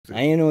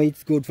And you know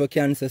it's good for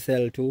cancer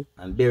cell too.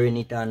 And burying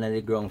it under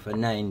the ground for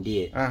 9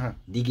 days.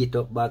 Dig it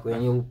up back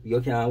when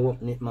you can't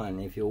open it, man.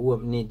 If you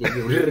open it, you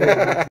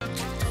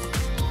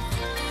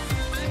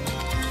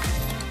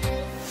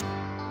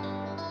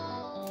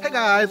Hey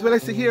guys, well, I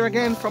see here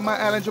again from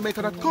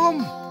My-Island-Jamaica.com.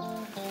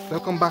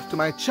 Welcome back to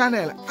my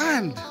channel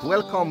and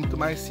welcome to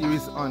my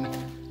series on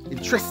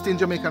interesting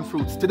Jamaican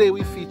fruits. Today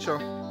we feature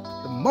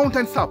the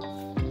mountain sap.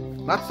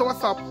 Not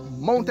Soursop,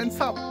 mountain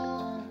sap.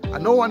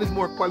 And no one is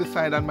more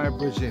qualified than my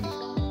brethren,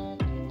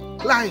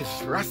 Clive,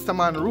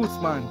 Rastaman,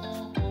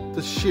 Rootsman,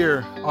 to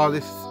share all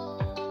this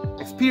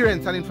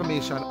experience and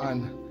information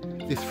on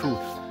this fruit.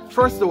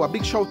 First though, a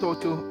big shout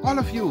out to all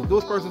of you,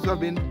 those persons who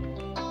have been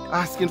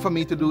asking for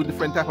me to do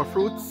different type of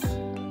fruits.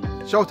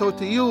 Shout out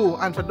to you,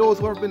 and for those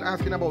who have been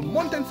asking about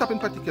mountain sap in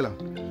particular,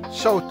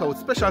 shout out,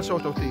 special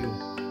shout out to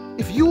you.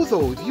 If you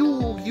though, if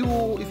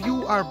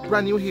you are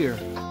brand new here,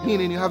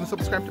 meaning you haven't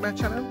subscribed to my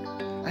channel,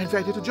 I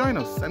invite you to join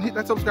us and hit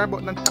that subscribe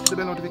button and tap the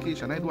bell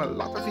notification. I do a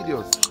lot of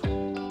videos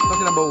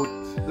talking about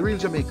the real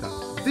Jamaica.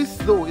 This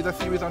though is a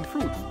series on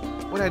fruits,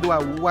 but I do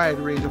a wide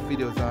range of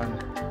videos on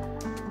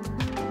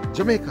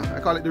Jamaica.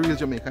 I call it the real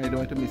Jamaica, and you don't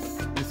want to miss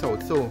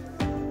out. So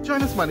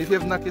join us, man. If you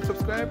have not yet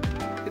subscribed,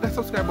 hit that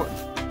subscribe button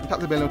and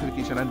tap the bell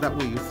notification, and that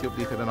way you'll stay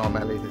updated on all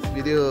my latest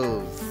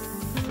videos.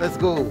 Let's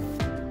go.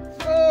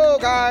 So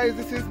guys,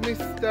 this is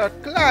Mr.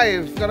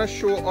 Clive. Gonna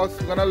show us,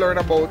 gonna learn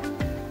about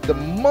the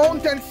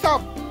mountain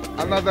sap.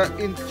 Another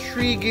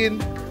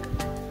intriguing,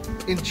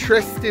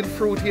 interesting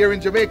fruit here in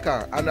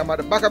Jamaica, and I'm at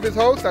the back of his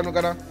house and we're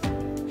gonna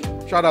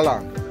trot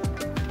along.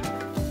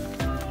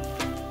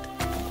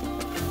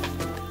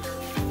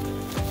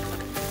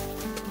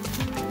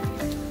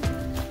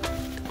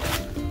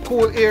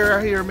 Cool area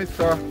here,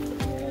 Mr.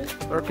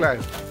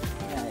 Clive.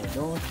 Yeah,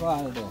 don't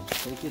fall though.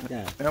 Take it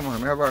down. Yeah,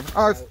 man.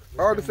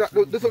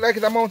 This looks like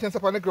it's a mountain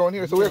up on the ground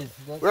here, so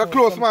we're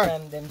close,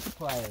 man.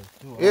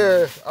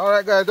 Yeah. All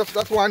right, guys.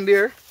 That's one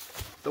there.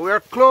 So we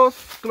are close.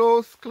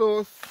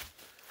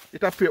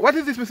 It appears. What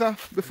is this, Mister?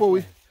 Before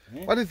we,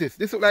 what is this?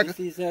 This looks like. This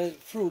is a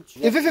fruit.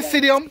 Is this a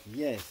psyllium?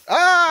 Yes.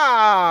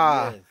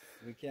 Ah. Yes.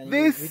 We can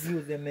use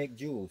them to make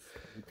juice.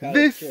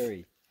 This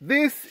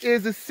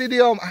is the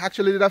psyllium. I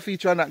actually did a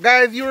feature on that,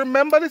 guys. You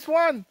remember this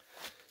one?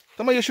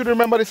 Some of you should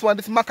remember this one.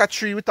 This maca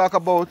tree we talk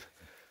about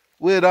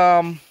with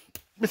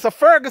Mr.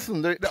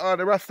 Ferguson, the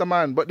Rasta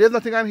man. But there's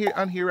nothing on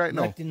here right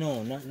now.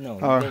 No.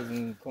 It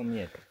doesn't come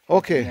yet.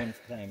 Okay. Months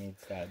time it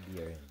start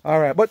bearing. All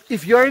right, but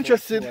if you're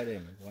interested,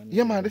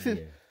 yeah, man, this is.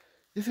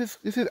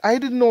 I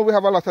didn't know we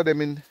have a lot of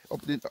them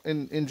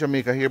in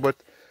Jamaica here, but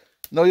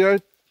now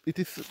it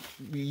is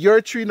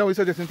your tree now is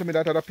suggesting to me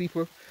that other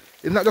people.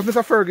 It's not just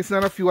Mr. Ferguson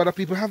and a few other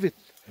people have it.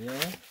 Yeah.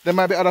 There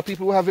might be other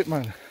people who have it,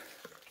 man.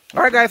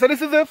 All right, guys. So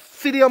this is the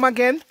psyllium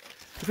again.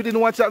 If you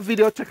didn't watch that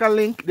video, check a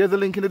link. There's a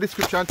link in the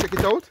description. Check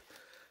it out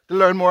to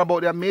learn more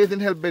about the amazing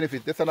health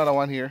benefits. There's another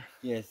one here.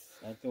 Yes,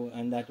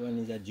 and that one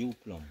is a June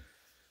plum.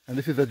 And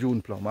this is a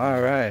June plum.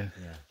 All right.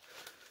 Yeah.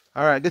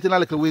 All right, getting a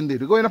little windy.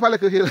 We're going up a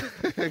little hill,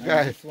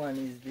 guys. This one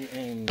is the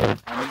and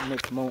it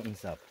makes mountain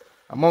sap.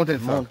 A mountain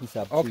sap. Mountain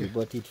sap okay. Too,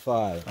 but it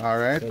falls. All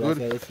right, so good.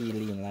 That's why you see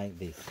lean like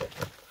this.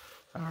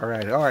 All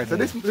right. So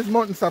this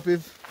mountain sap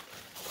is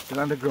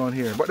on the ground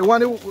here. But the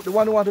one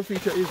who want to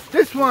feature is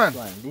this one.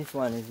 This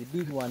one is the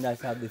big one that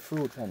has the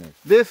fruit on it.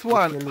 This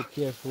one. If you look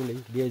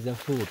carefully, there's a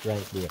fruit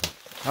right there.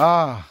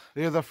 Ah,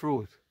 there's a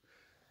fruit.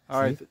 All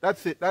right,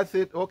 that's it.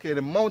 Okay,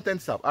 the mountain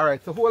sap. All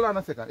right, so hold on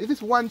a second. Is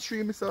this one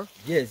tree, Mister?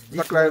 Yes,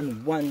 this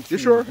one tree. You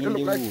sure? In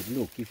the wood.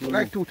 Look, if you look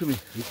like two to me.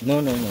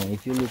 No.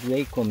 If you look where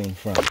it's coming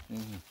from.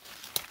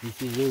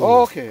 This is the root.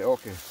 Okay.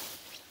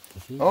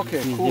 See,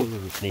 okay, cool.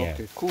 There.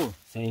 Okay, cool.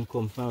 So it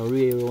comes from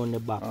way around the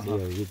back there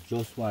with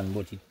just one,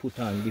 but it put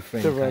on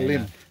different kind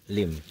of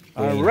limb.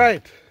 All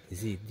right. You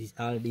see,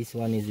 this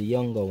one is the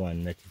younger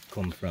one that it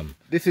come from.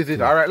 This is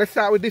it. All right, let's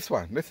start with this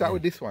one.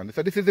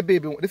 So this is the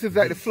baby one. This is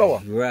like the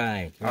flower.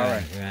 Right.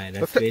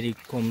 That's where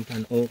it comes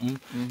and open.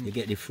 You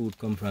get the fruit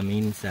come from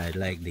inside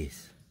like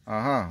this.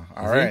 All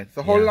right.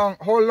 So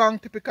how long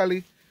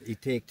typically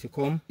it take to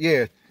come?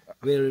 Yeah.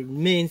 Well,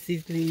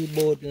 mainly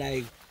about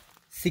like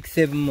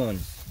 6-7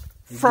 months.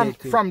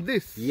 From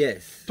this?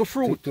 Yes. To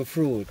fruit? To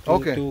fruit.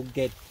 Okay. To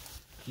get,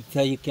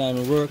 so you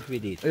can work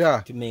with it.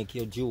 Yeah. To make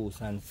your juice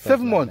and stuff.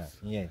 7 months?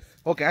 Like yes.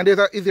 Okay, and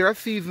is there a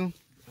season?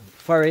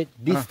 For it,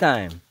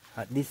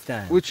 at this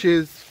time. Which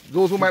is,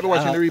 those who might be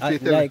watching the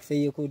replay. Like say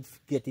you could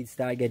get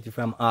it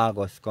from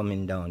August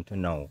coming down to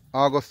now.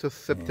 August to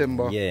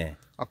September. Yeah.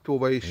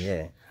 October-ish.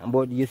 Yeah.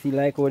 But you see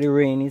like how the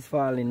rain is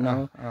falling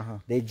now,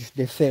 they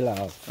fell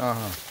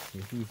off.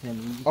 You see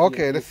some,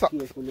 okay, some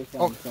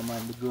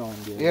on the ground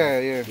there.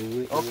 Yeah.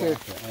 Okay.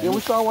 Yeah, we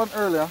saw one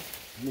earlier.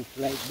 Look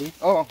like this.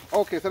 Oh,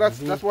 okay, so that's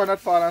one that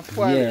fall and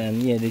spoil.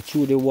 Yeah, they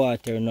chew the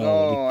water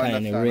now. It's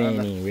kind of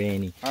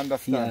rainy.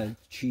 Understand.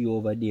 See a tree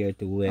over there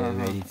to where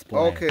it's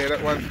spoiled. Okay,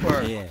 that one's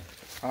spoiled. Yeah.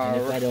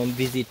 And if I don't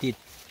visit it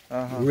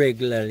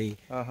regularly,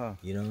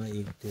 you know,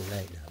 it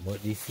like that.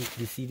 But you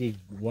see the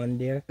one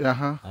there,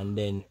 and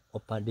then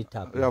up at the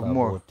top, we have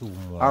more. About 2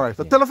 more. All right,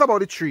 so tell us about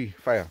the tree,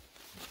 Fire.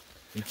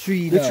 The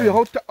tree. The tree.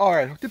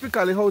 Alright.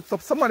 Typically, how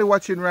somebody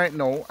watching right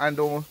now and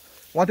don't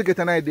want to get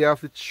an idea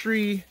of the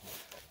tree,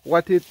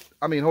 how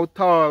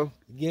tall.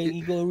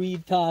 You go real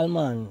tall,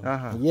 man.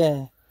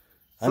 Yeah.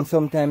 And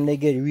sometimes they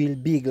get real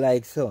big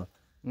like so.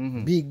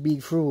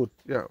 Big fruit.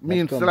 Yeah.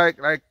 Means like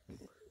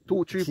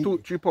 3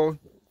 pounds.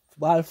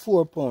 About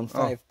 4 pounds,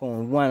 5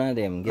 pounds. One of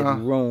them get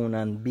round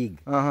and big.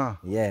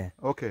 Yeah.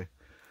 Okay.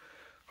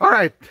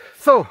 Alright.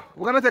 So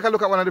we're gonna take a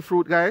look at one of the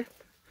fruit, guys.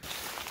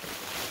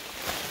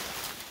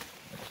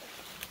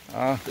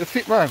 That's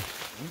it, man.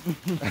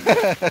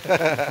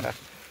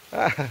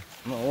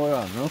 No, hold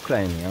on, no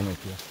climbing, I'm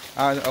okay.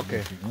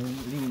 Okay.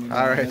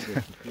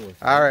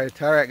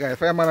 Alright, guys.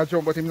 Fireman a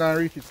jump, but him not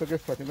reach it, so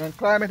guess what? He's gonna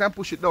climb it and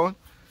push it down.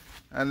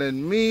 And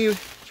then me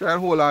try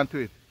and hold on to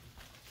it.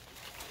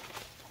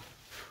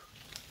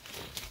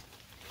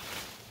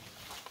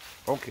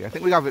 Okay, I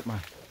think we have it, man.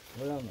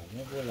 Hold on,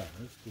 man. Hold on.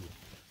 Let's do it.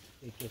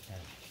 Take your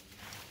time.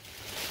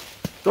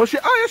 Don't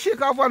shake. Oh, you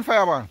shake off one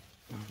fire, man.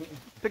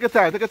 Take your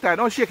time, take your time.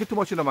 Don't shake it too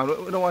much, man.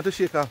 We don't want to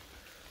shake off.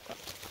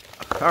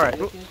 Alright.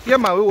 Yeah,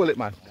 man, we hold it,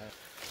 man.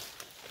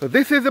 So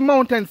this is the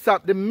mountain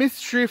sap, the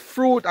mystery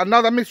fruit,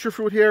 another mystery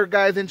fruit here,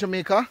 guys, in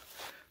Jamaica.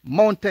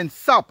 Mountain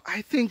sap.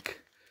 I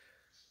think,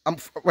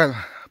 well,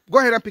 go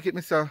ahead and pick it,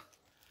 Mr.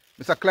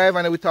 Clive,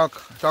 and then we talk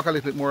a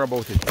little bit more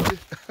about it.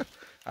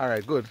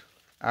 Alright, good.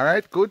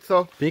 Alright, good.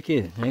 So pick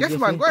it. Yes,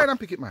 man, go ahead and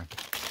pick it, man.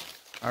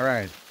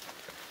 Alright.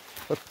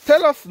 So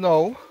tell us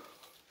now,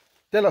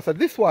 so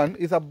this one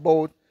is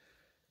about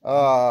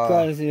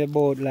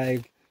about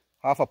like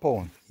half a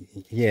pound.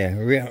 Yeah,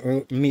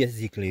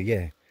 basically,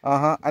 yeah.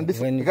 And this,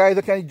 guys,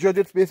 I can judge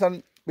it based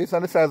on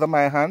the size of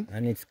my hand.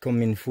 And it's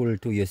coming full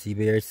too. You see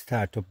where it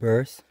start to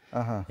burst.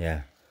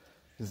 Yeah.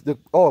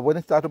 When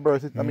it start to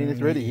burst, I mean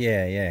it's ready.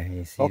 Yeah.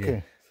 You see.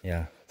 Okay.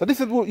 Yeah. So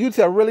this is, you'd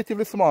say, a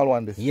relatively small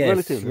one. This. Yes,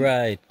 relatively.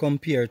 Right.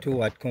 Compared to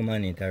what come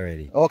on it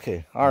already.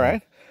 Okay. All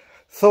right.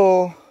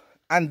 So,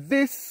 and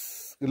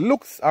this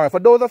looks, all right, for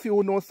those of you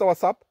who know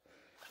Soursop.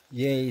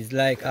 Yeah, it's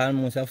like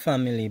almost a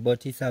family,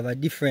 but it's have a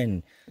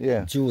different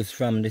juice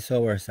from the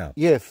Soursop.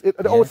 Yes,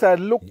 the outside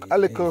look a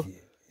little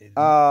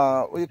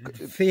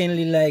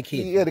faintly like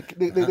it. Yeah,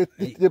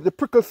 the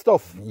prickle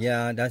stuff.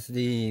 Yeah, that's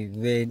the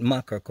way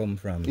macro come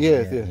from.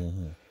 Yes.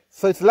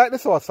 So it's like the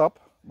Soursop,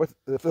 but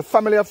the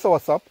family of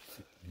Soursop,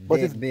 but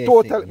it's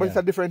total, but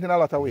it's different in a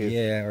lot of ways.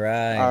 Yeah,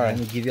 right. All right.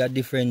 And give you a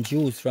different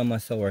juice from a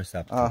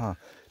Soursop.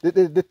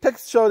 The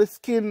texture, the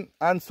skin,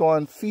 and so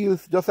on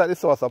feels just like the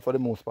Soursop for the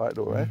most part,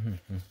 though, right?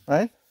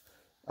 Right?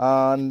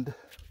 And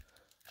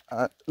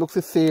looks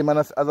the same, and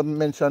as I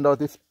mentioned,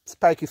 this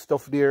spiky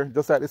stuff there,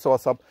 just like the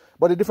Soursop.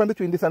 But the difference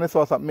between this and the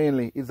Soursop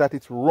mainly is that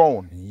it's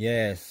round.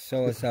 Yes,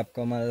 Soursop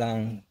come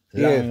along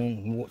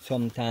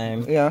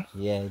sometime. Yeah.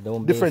 Yeah,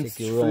 don't different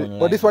round.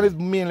 But this one is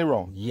mainly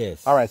round.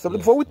 Yes. All right. So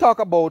before we talk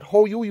about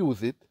how you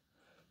use it,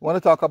 we want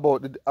to talk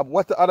about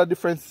what the other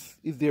difference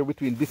is there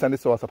between this and the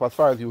Soursop, as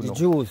far as you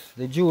know.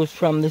 The juice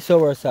from the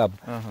Soursop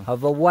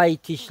have a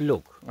whitish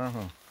look,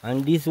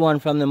 and this one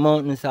from the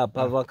mountain sap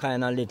have a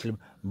kind of little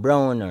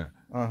browner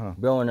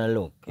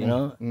look. You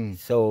know,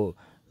 so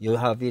you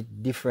have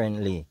it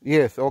differently.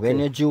 Yes. Okay. When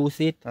you juice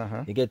it,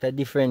 you get a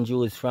different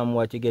juice from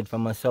what you get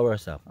from a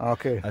Soursop.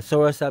 Okay. A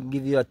Soursop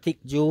give you a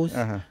thick juice,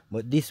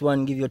 but this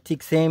one give you a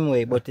thick same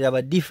way, but it have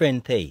a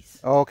different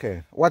taste.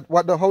 Okay.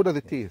 How does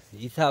it taste?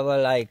 It have a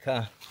like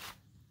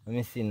let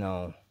me see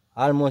now.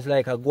 Almost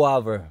like a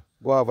guava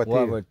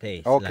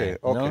taste. Okay,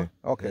 like,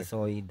 okay. That's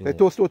how you do. They're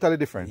totally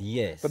different.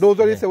 Yes. So those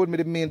are you say would be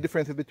the main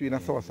differences between a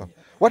Soursop.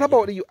 What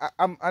about you?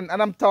 I'm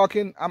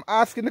asking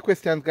the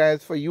questions,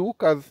 guys, for you,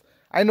 because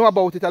I know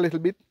about it a little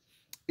bit.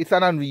 It's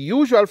an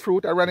unusual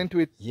fruit. I ran into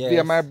it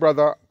via my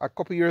brother a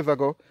couple years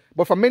ago.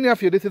 But for many of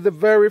you, this is the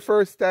very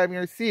first time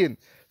you're seeing.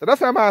 So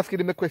that's why I'm asking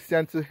him the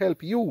question to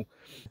help you.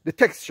 The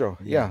texture.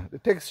 Yeah, the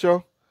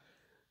texture.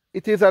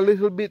 It is a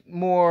little bit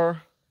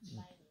more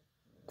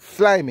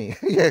slimy.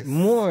 Yes.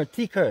 More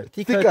thicker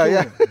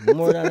yeah.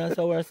 More than a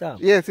Soursop.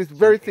 Yes, it's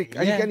very thick.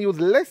 And you can use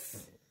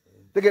less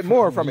to get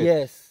more from it.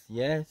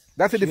 Yes.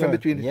 That's the difference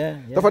between Yeah.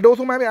 So for those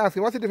who might be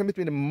asking, what's the difference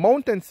between the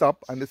mountain sap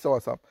and the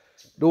Soursop?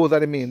 Those are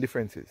the main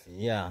differences.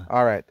 Yeah.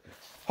 All right.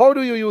 How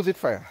do you use it,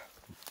 Fire?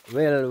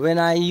 Well, when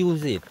I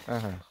use it,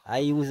 I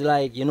use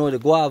like, the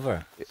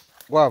guava.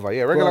 Guava,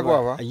 yeah, regular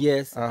guava.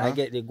 Yes, I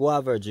get the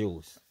guava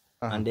juice.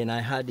 And then I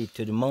add it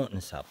to the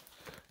mountain sap.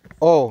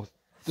 Oh,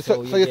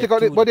 so you take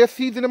out it, but there's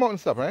seeds in the mountain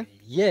sap, right?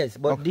 Yes,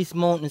 but this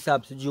mountain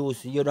sap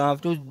juice, you don't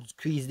have to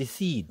squeeze the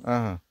seed.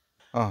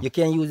 You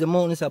can use the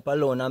mountain sap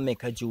alone and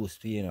make a juice,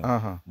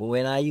 But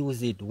when I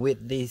use it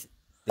with this,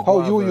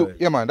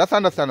 yeah, man, that's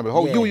understandable.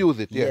 How you use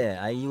it, yeah,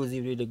 I use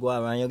it with the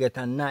guava, and you get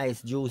a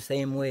nice juice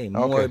same way.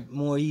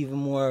 Even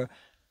more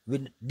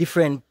with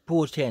different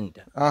potent,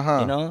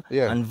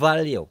 and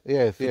value.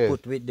 Yes.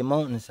 Put with the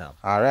mountain sap.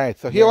 All right.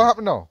 So here what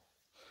happened now?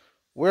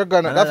 We're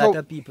gonna. A lot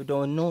of people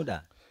don't know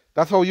that.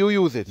 That's how you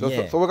use it.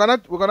 So we're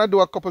gonna do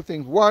a couple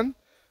things. One,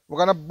 We're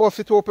gonna bust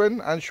it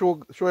open and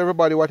show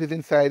everybody what is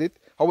inside it,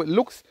 how it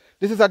looks.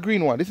 This is a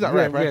green one. This is not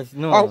ripe, right? Yes,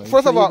 no.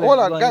 First of all, hold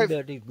on, guys.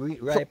 The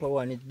riper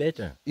one is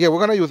better. Yeah, we're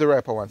gonna use the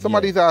riper one.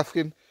 Somebody's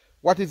asking,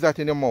 what is that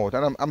in your mouth?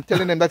 And I'm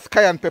telling them that's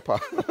cayenne pepper.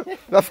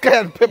 That's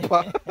cayenne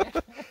pepper.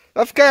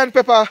 That's cayenne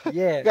pepper.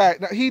 Yeah. Guy,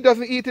 now, he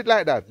doesn't eat it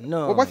like that.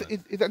 No. But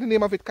is that the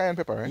name of it, cayenne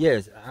pepper, right?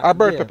 Yes. Or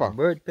bird pepper?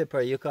 Bird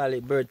pepper. You call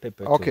it bird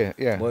pepper. Okay,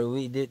 yeah. But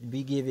we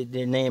give it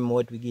the name.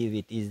 What we give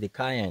it is the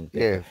cayenne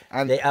pepper. Yes.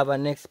 And they have a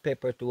next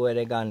pepper to where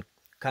they got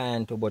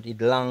cayenne to, but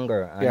it's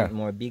longer and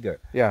more bigger.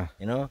 Yeah.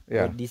 You know.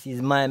 Yeah. But this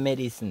is my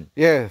medicine.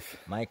 Yes.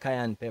 My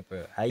cayenne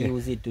pepper. I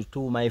use it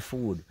to my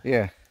food.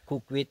 Yeah.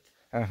 Cook with.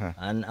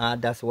 And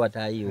that's what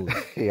I use.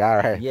 Yeah, all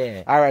right.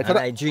 Yeah. All right. And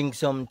I drink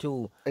some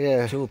too.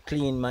 Yeah. To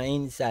clean my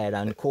inside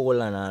and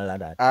coal and all of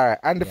that. All right.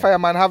 And the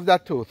fireman have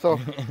that too. So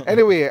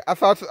anyway, I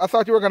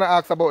thought you were gonna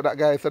ask about that,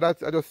 guys. So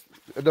that's I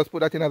just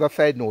put that in as a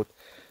side note.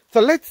 So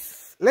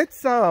let's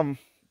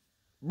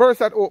burst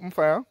that open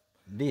fire.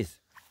 This.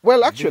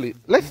 Well, actually,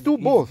 let's do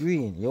both.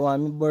 Green. You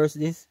want me to burst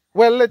this?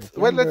 Well, let's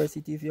burst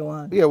it if you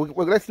want. Yeah,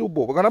 let's do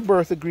both. We're gonna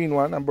burst the green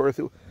one and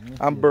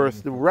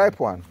burst the ripe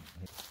one.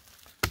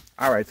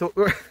 All right, so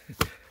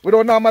we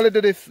don't normally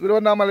do this. We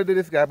don't normally do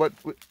this, guy, but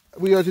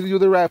we usually do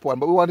the ripe one.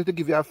 But we wanted to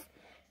give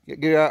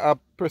you a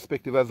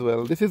perspective as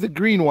well. This is the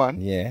green one.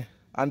 Yeah.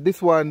 And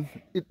this one,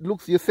 it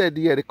looks. You said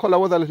the color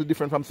was a little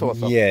different from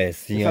Soursop.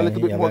 Yes. It's a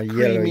little bit more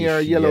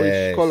creamier,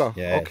 yellowish color.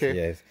 Yes, okay.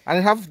 Yes. And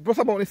it has just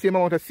about the same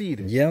amount of seed.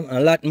 Yeah, a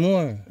lot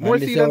more. More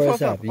seed than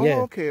Soursop. Yeah.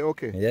 Oh,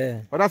 okay.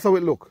 Yeah. But that's how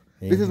it look.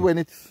 Yeah. This is when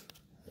it's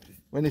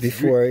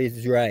before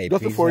it's ripe.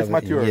 Just before it's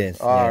mature. Yes.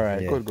 All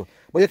right. Good.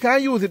 But you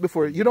can't use it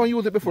before. You don't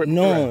use it before.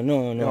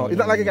 No. It's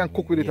not like you can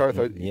cook with it or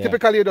so. Yeah.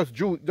 Typically, you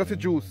just a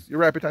juice. You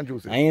wrap it and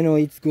juice it. And you know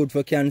it's good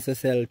for cancer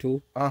cell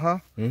too.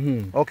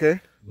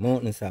 Okay.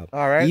 Mountain sap.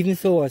 All right. Even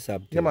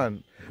Soursop too. Yeah,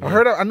 man.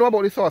 Yeah. I know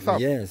about the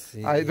Soursop. Yes.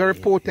 It's very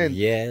potent.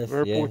 Yes.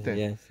 Very potent.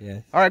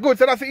 Yes. All right. Good.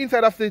 So that's the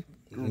inside of the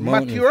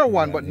mature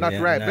one, but not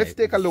ripe. Let's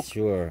take a look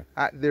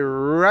at the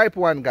ripe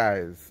one,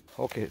 guys.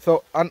 Okay.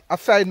 So on a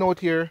side note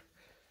here,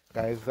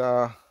 guys.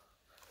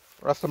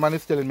 Rastaman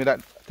is telling me that.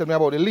 Tell me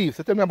about the leaves.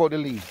 So tell me about the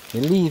leaves.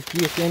 The leaf,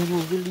 you can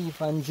use the leaf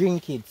and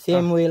drink it.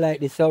 Same way like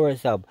the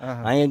Soursop.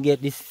 And you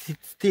get this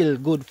still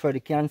good for the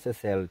cancer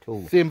cell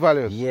too. Same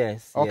values?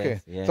 Yes.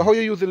 Okay. Yes. So how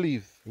you use the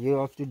leaves? You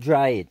have to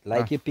dry it.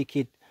 Like you pick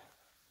it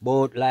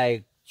about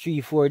like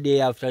 3-4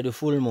 days after the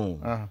full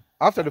moon.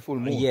 After the full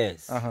moon?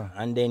 Yes.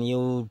 And then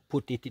you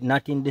put it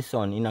not in the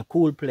sun, in a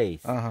cool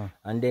place.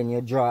 And then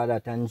you draw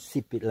that and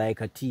sip it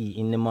like a tea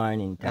in the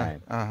morning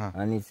time.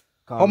 And it's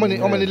how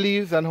many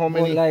leaves and how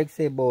many? Like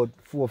say about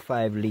 4 or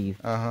 5 leaves.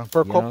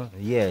 Per cup? Know?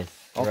 Yes.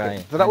 Okay.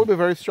 Right. So that would be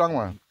very strong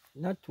one.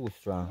 Not too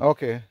strong.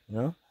 Okay.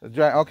 No?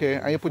 Dry. Okay.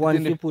 And you put Once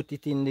it in you put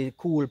it in the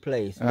cool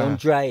place. Don't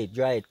dry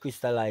it,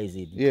 crystallize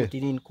it. You put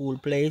it in cool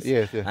place.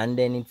 Yes. And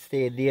then it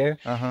stay there.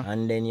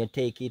 And then you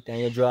take it and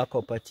you draw a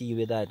cup of tea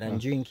with that and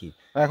drink it.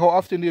 Like how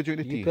often do you drink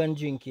the tea? You can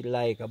drink it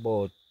like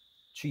about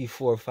 3,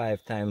 4,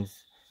 5 times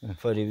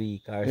for the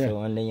week or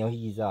so, and then you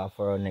ease off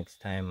for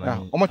next time.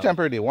 How much time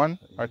per day? 1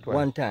 or 2?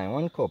 One time,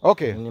 1 cup.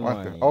 Okay. In the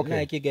morning. Okay.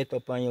 Like you get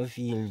up and you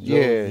feel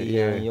drowsy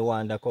and you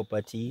want a cup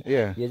of tea.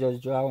 Yeah. You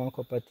just draw 1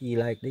 cup of tea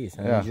like this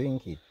and you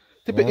drink it.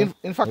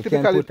 In fact, you typically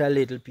can put a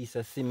little piece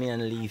of simian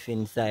leaf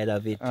inside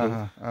of it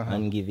too,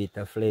 and give it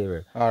a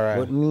flavor. All right.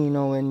 But me,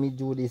 now when me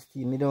do this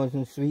tea, me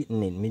don't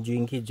sweeten it. Me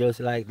drink it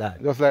just like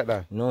that. Just like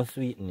that. No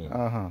sweetening. You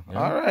know?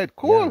 All right.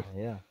 Cool.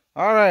 Yeah.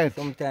 All right.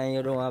 Sometimes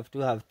you don't have to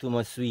have too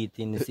much sweet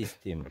in the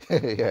system.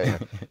 yeah.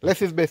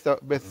 Less is best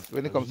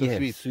when it comes to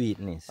sweet.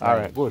 Sweetness. All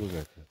right.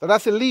 Good. So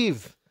that's the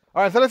leaves.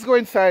 All right. So let's go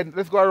inside.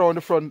 Let's go around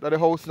the front of the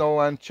house now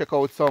and check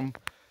out some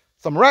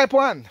ripe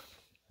one.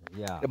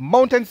 Yeah. The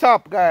mountain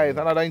sap, guys.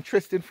 Another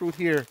interesting fruit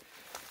here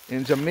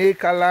in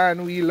Jamaica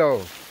land we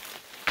love.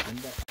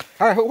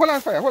 All right. Hold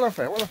on fire.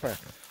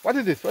 What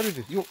is this? What is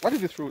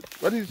this fruit?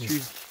 What is this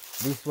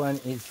tree? This one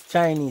is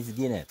Chinese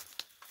guinea.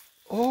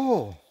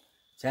 Oh.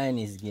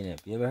 Chinese guinea.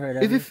 You ever heard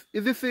of it?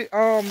 Is this a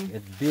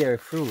It's bear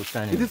fruit.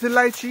 Is this a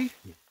lychee?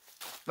 Yeah.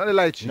 Not a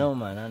lychee. No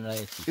man, not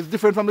lychee. It's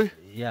different from the.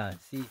 Yeah.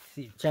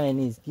 See,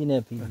 Chinese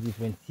guinea is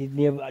different. See,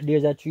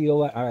 there's a tree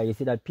over. All right, you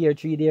see that pear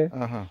tree there,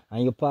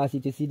 and you pass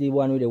it. You see the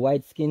one with the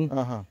white skin.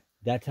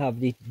 That have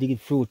the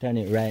fruit on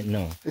it right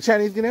now. The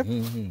Chinese guinea.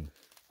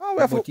 Oh,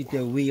 we put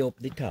it way up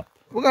the top.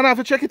 We're gonna have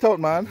to check it out,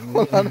 man.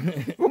 Hold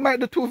on. We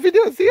might do 2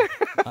 videos here.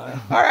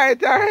 all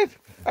right. All right,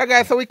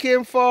 guys. So we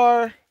came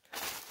for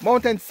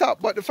mountain sap,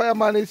 but the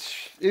fireman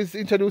is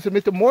introducing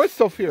me to more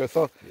stuff here.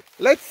 So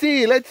let's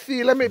see.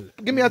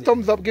 Give me a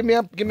thumbs up. Give me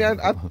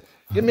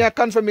a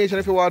confirmation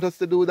if you want us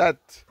to do that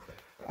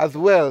as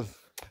well.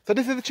 So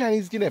this is the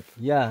Chinese guinea.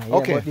 Yeah.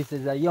 Okay. But this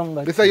is a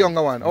younger. This is a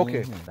younger one.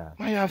 Okay.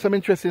 I have some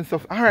interesting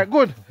stuff. All right.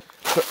 Good.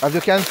 So as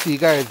you can see,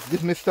 guys,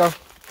 this Mr.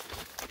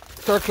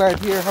 Turklight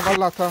here have a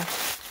lot of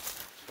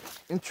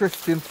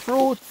interesting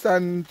fruits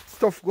and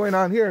stuff going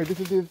on here. This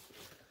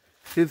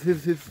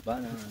is his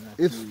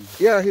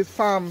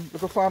farm,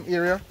 little farm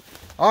area.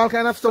 All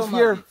kind of stuff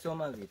here.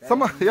 Some of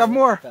it. You have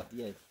more.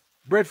 Yes.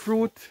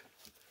 Breadfruit,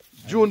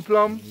 June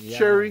plum,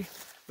 cherry.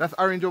 That's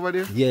orange over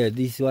there? Yeah,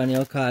 this one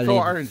you call so it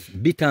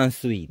orange. bitter and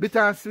sweet. Bitter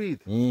and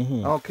sweet.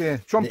 Okay.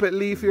 Trumpet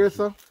leaf here,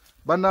 so.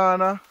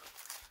 Banana.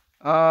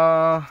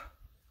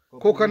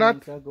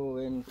 Coconut. Ago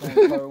when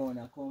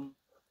Corona come,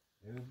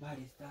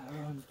 everybody start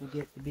around to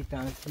get the bitter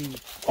and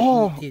sweet.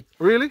 Oh,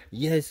 really?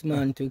 Yes,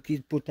 man, to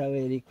put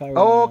away the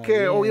Corona.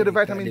 Okay, oh, yeah, the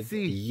vitamin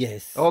C.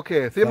 Yes.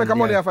 Okay, so you make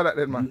money off of that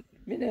then, man?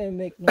 Me don't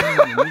make no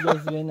money. Me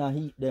just when I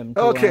heat them.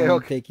 Okay.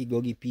 Take it,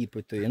 go give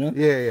people to, you know?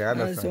 Yeah, I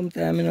understand. And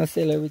sometimes I don't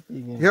sell everything.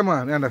 You know? Yeah,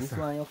 man, I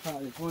understand. This one you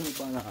call it honey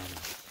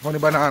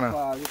banana.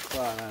 Honey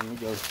banana. Me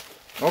just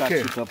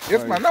okay.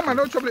 Yes, man. No, man,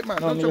 don't trouble it, man.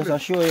 No, don't trouble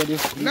it. Show you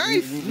this.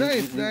 Nice.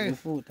 The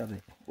fruit of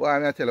it.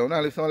 Well, I tell you, we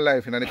don't live some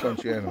life in the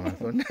country, you know, man.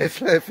 So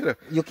nice life, you know.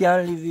 You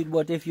can live it,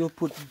 but if you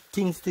put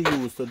things to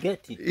use to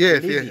get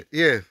it.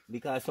 Yes.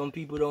 Because some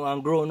people don't want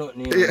to grow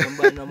nothing. You know,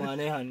 buy no man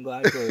their hand go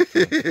out there.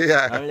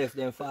 Yeah. Unless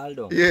them fall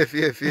down. Yes.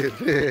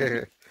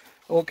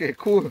 Okay,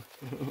 cool.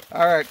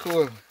 All right,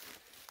 cool.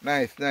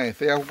 Nice. So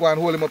you have to go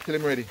and hold him up till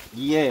him ready.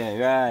 Yeah,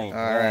 right.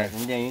 All right.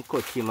 And then you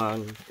cut him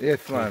and...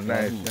 Yes, man,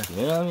 nice. You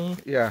know what I mean?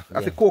 Yeah.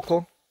 I see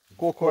cocoa.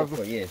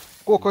 Cocoa, yes.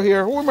 Cocoa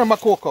here. Who remember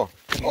cocoa?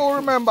 Who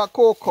remember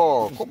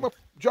cocoa? Come up,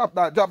 drop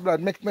that.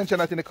 Mention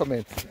that in the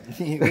comments.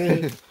 You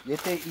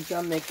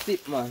can make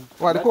sip, man.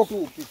 What, the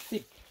cocoa? Soup is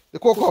sip. The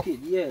cocoa?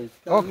 Yes.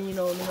 Oh. Me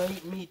no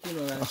eat meat, you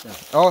know, right now.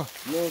 Oh.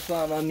 No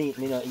farm of meat,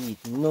 me no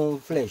eat. No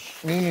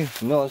flesh.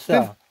 No,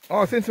 sir.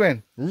 Since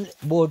when?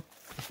 About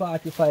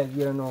 45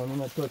 years now, me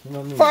not touch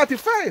no meat.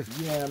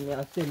 45? Yeah, me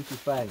are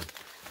 75.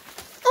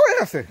 Oh,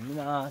 yeah, say?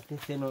 Nah, I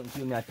say nothing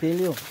to me, I tell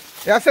you.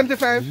 You are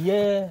 75?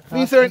 Yeah.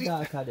 Me sir. See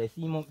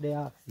him up there,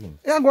 ask him.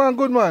 Yeah, go on,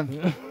 good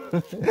man.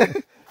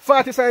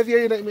 45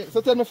 years, you know,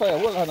 so tell me, fire,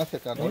 hold on a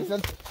second.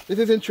 This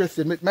is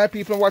interesting. My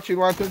people watching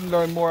want to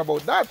learn more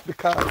about that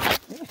because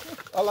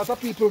a lot of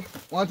people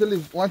want to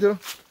live, want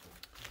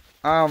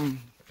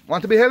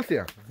to be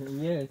healthier.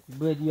 Yes,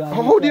 but you have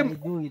how do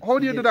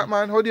you do that,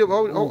 man? How do you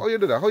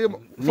do that? How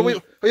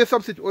you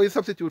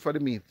substitute for the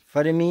meat?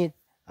 For the meat?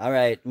 All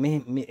right,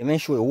 me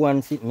show you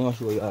one sit, me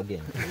show you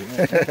again.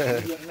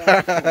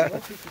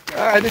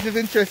 Alright, this is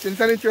interesting.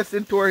 It's an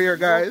interesting tour here,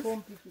 guys.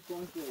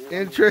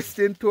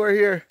 Interesting tour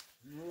here.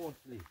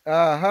 Mostly.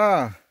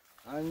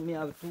 And me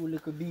have two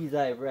little bees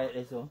hive right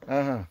there, so.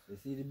 You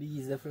see the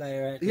bees that fly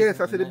right there?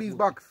 Yes, I see the bees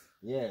box.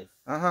 Yes.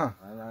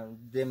 And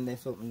them there's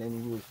something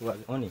them use for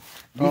honey.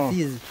 This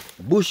is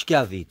bush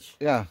cabbage.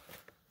 Yeah.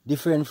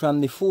 Different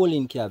from the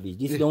falling cabbage.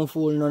 This don't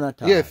fall none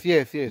at all. Yes.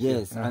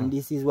 And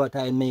this is what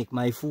I make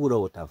my food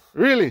out of.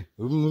 Really?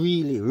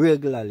 Really,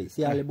 regularly.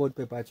 See all about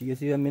pepper tree. You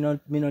see, me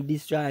not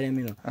destroy them,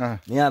 you know.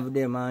 Me have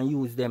them and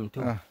use them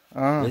too.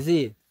 You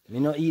see, me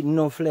not eat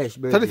no flesh.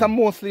 So this is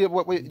mostly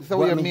what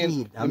you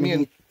mean? I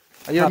mean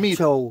meat.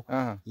 Chow.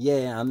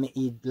 Yeah, I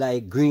eat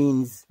like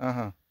greens.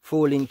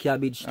 Falling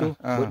cabbage too,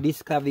 but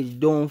this cabbage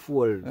don't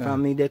fall.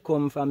 From me, they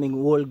come from my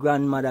old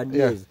grandmother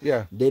days.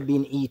 They've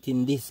been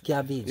eating this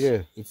cabbage.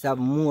 It's have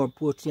more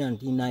protein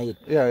in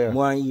it.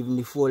 More even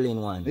the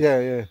falling one.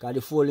 Because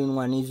the falling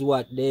one is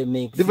what they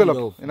make.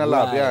 Develop in a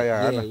lab.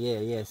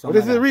 Yeah. But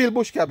this is real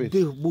bush cabbage.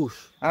 This bush.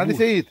 And this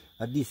you eat.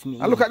 This me.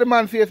 And look at the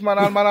man face,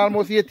 man. Man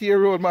almost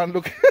 80-year-old man.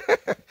 Look.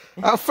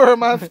 I'm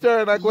firm and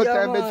stern like what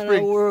time bed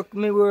spring.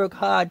 Me work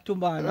hard too,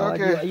 man.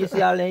 Okay. You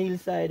see all the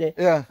hillside there?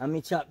 Yeah. And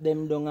me chop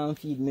them down and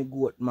feed me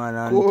goat, man,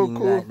 and things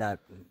like that.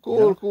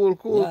 Cool.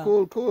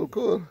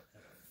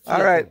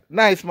 All right.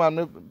 Nice,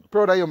 man.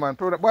 Proud of you, man.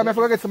 Boy, I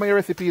forget some of your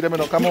recipe, them, you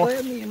know. Come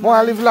on.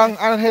 More live long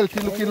and healthy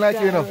looking like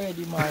you, know.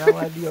 Ready, man. I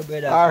want to be your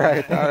brother. All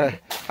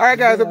right,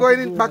 guys. We're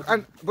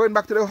going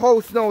back to the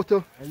house now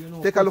to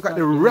take a look at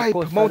the ripe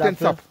mountain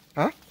sap.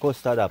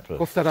 Custard apple.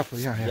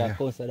 Yeah.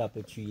 Custard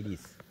apple tree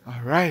this.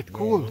 All right,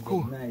 cool.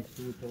 Nice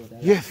fruit out there.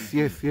 Yes,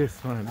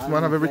 man. This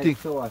one have everything.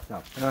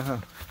 Soursop.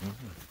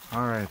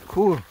 All right,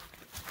 cool.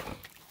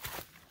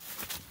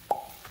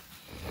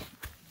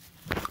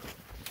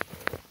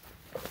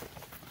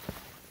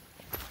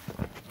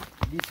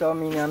 This I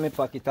mean I make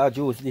packet of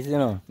juice, this you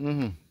know.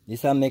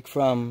 This I make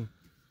from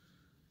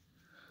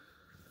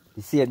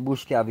the seed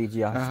bush cabbage,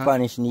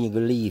 Spanish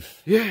needle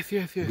leaf. Yes.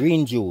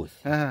 Green juice.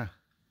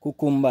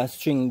 Cucumber,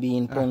 string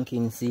bean,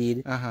 pumpkin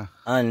seed.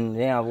 And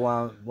they have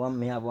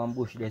one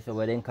bush there so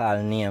what they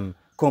call name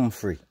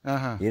comfrey.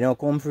 You know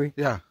comfrey?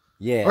 Yeah.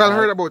 Well, I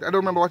heard about it. I don't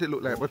remember what it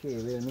looked like. But okay,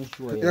 let me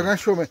show you. You can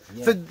show me.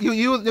 Yeah. So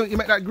you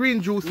make that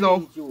green juice now.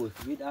 Green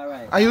juice with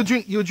alright. And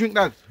you drink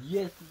that?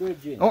 Yes,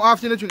 virgin. How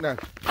often you drink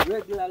that?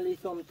 Regularly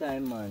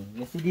sometime, man.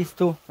 You see this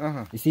too?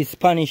 This is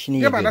Spanish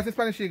needle. Yeah, man, that's a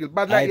Spanish needle.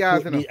 Bad like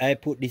yours, you know. I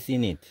put this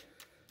in it.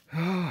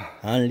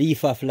 And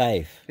leaf of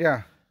life.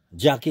 Yeah.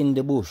 Jack in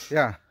the bush.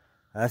 Yeah.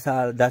 That's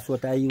all. That's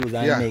what I use.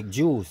 I make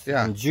juice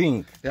and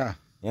drink. Yeah.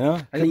 You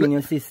know, clean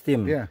your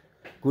system. Yeah.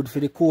 Good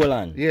for the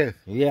colon. Yes.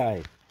 Yeah.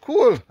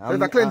 Cool.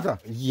 There's a cleanser.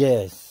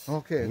 Yes.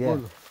 Okay. Yeah.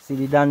 Cool. See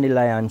the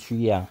dandelion tree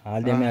here.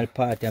 All them are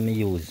part of me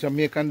use.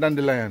 Jamaican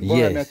dandelion.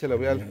 Yes.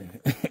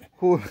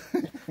 Cool.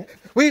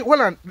 Wait,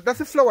 hold on. That's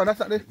the flower. That's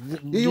not the.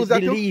 You use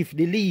that too?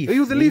 The leaf. You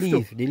use the leaf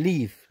too? The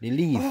leaf.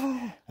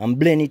 And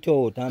blend it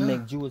out and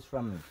make juice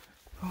from it.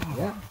 Oh.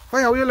 Yeah.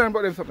 Why how you learn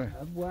about them something?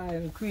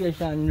 Why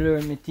creation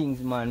learn me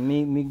things, man.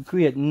 Me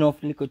create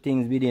enough little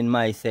things within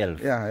myself.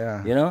 Yeah,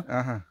 yeah. You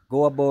know?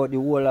 Go about the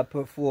whole of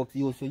folks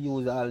used to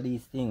use all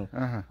these things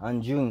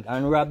and drink.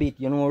 And rabbit,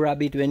 you know,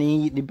 rabbit when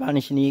he eat the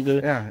vanishing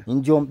eagle,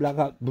 he jump like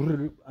a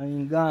brrr,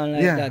 and he gone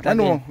like that. I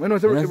know. I know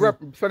the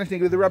vanishing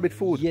eagle is the rabbit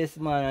food. Yes,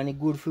 man, and it's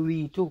good for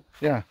we too.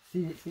 Yeah.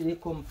 See they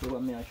come for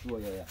what me I show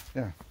you.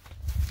 Yeah.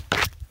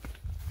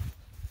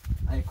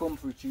 I come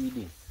for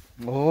this.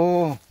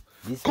 Oh.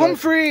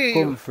 Comfrey!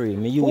 Comfrey.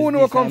 Me use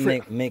this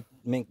comfrey? And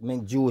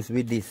make juice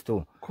with this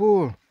too.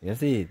 Cool. You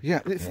see it?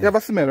 Yeah. You have a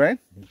smell, right?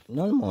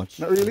 Not much.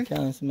 Not really? You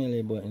can't smell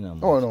it, but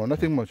much. Oh, no,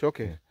 nothing much.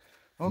 Okay.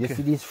 You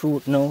see this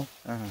fruit now?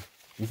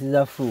 This is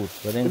a fruit.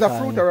 But then is a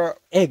fruit or a...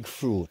 Egg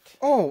fruit.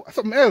 Oh,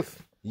 something else?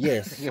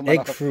 Yes,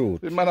 egg fruit.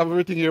 The man have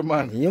everything here,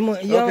 man.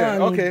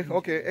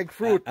 Okay. Egg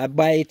fruit. I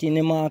buy it in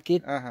the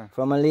market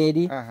from a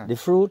lady, the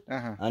fruit,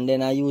 and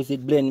then I use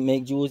it, blend,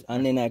 make juice,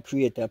 and then I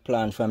create a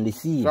plant from the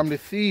seed. From the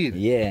seed?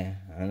 Yeah.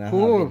 And I have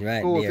it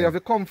right cool. there. So you have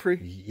the comfrey?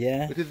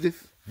 Yeah. What is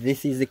this?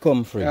 This is the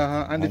comfrey.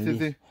 And this is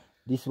the...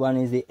 This one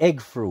is the egg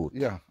fruit.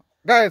 Yeah.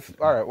 Guys,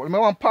 alright, well, I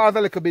want to pause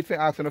a little bit for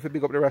asking if you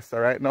big up the Rasta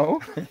right now.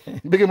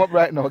 Big him up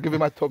right now, give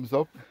him a thumbs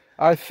up.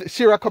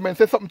 Shira come and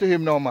say something to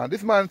him now, man.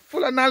 This man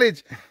full of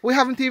knowledge. We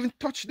haven't even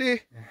touched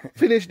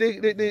finished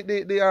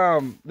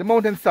the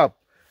mountain sap.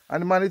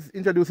 And the man is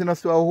introducing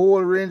us to a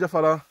whole range of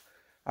other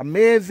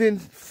amazing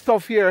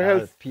stuff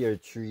here. Pear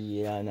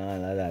tree and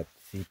all of that.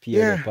 See,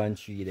 pear upon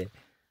tree there.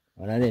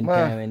 One of them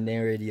time when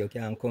they're ready, you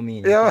can come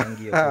in. Yeah,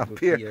 you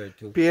can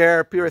give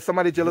pear.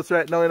 Somebody jealous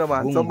right now, you know,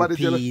 man. Somebody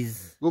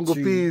jealous. Gungo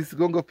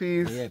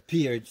peas. Yeah,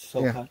 pear.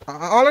 Yeah.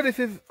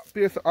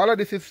 All of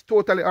this is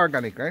totally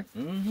organic, right?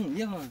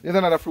 Yeah, man. There's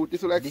another fruit.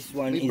 This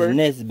one is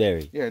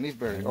nestberry. Yeah,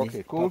 nestberry.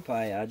 Okay, cool.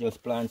 Papaya, I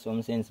just plant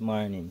some since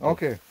morning.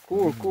 Okay,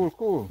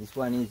 cool. This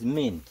one is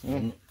mint.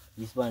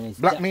 This one is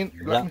black mint.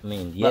 Black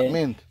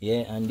mint.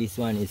 Yeah, and this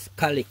one is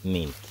calic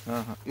mint.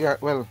 Yeah,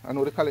 well, I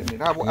know the calic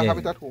mint. I have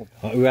it at home.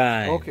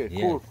 Right. Okay,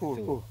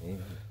 cool. Yeah.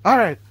 All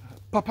right,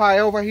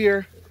 papaya over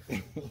here.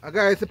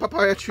 Guys, the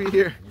papaya tree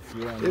here.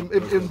 You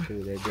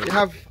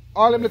have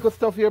all the little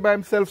stuff here by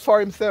himself, for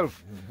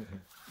himself.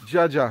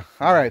 Jaja.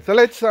 All right, so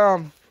let's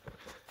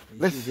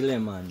This is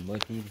lemon,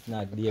 but it's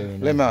not there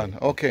in lemon.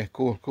 Okay,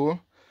 cool.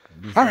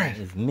 This all right.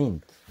 It's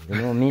mint. You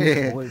know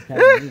mint? Whole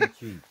time mint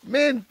tree.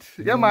 Mint.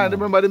 Yeah, man.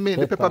 Remember the mint,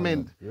 the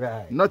peppermint.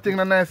 Right. Nothing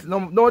nice.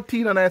 No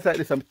tea no nice like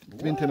this. I'm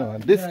minting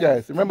on. This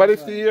guys. Remember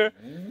this tea here?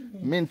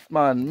 Mint,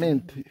 man.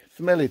 Mint.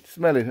 Smell it.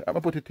 I'm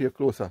gonna put it here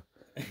closer.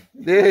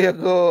 There you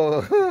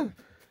go.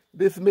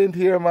 This mint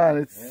here, man.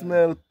 It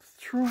smells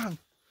strong.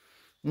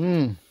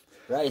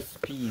 Rice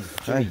peas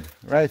tree.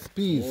 Rice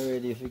peas. You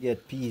already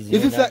forget peas.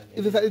 Is this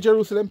like the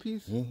Jerusalem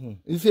peas?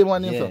 Is the same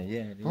one? Yeah.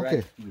 Okay.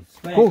 Rice peas.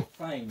 Cool.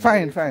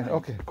 Fine.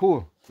 Okay,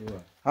 cool.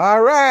 Sure.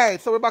 All right,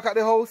 so we're back at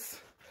the house.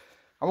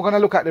 And we're going to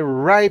look at the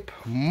ripe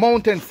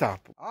mountain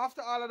sap.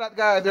 After all of that,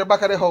 guys, we're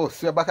back at the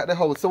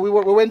house. So we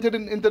went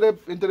into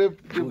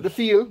the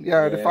field,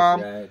 the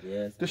farm,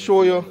 to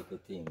show you.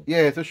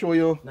 To show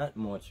you. Not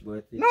much,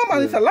 but no,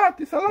 man, it's a lot.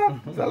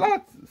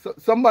 So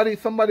somebody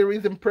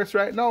is impressed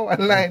right now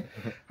online.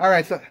 All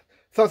right, so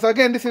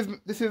again, this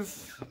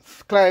is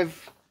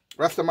Clive,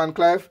 Rastaman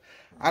Clive,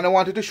 and I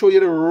wanted to show you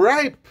the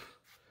ripe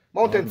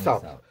mountain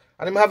sap.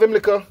 And I have him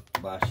like a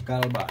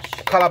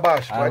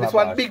calabash. Right? This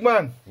one big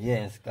man.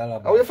 Yes,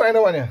 calabash. How you find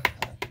that one here?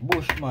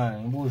 Bush.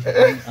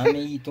 I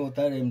may eat out of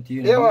them too.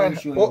 Yeah, man.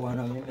 Show you one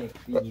of me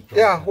make eat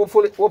yeah,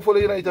 hopefully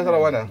you don't eat out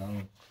of one.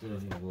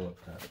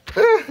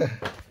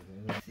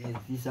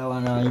 This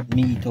one I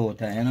me eat out,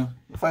 you know.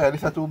 Fire,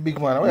 this is too big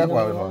man. Where you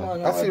going,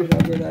 man? I see you.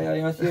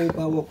 You see if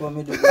I walk on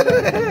me to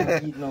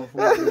eat no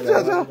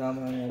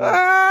food.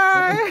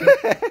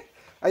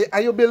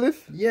 Are you build this?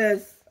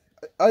 Yes.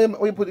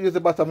 What you put in the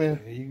bottom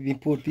here? We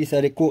put piece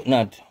of the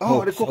coconut.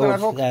 Oh, the coconut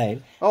hook. Okay.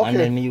 And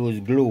then we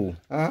use glue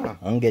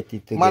and get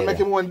it together. Man, make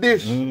him one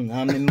dish. And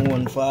me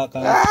one fork.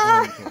 Hold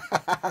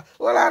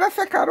on a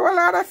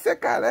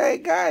second. Hey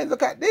guys,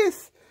 look at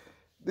this.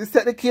 This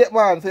is the cake,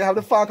 man. So you have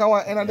the fork and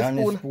one end and the spoon.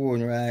 And the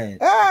spoon, right.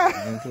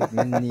 And put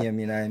my name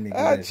in me.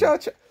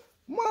 Church.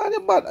 Man,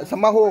 you bad. It's a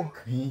maho.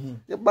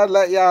 You bad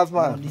like yours,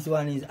 man. No, this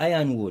one is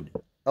ironwood.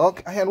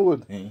 Okay,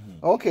 ironwood.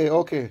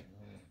 Okay.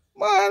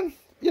 Man.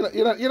 You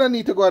don't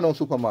need to go to no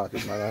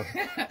supermarket, man.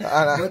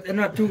 But they're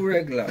not too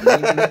regular.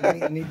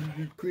 You need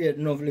to create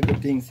enough little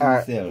things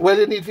yourself. Well,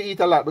 you need to eat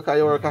a lot because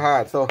you work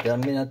hard. So, big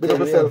up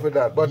yourself with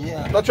that. But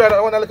not try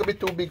that one a little bit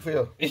too big for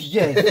you.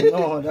 Yes,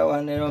 no, that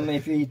one,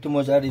 if you eat too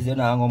much of this, you're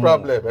not going to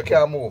move. Problem, you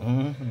can't move.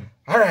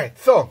 Alright,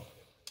 so.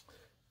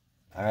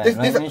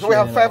 So we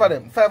have 5 of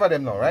them. 5 of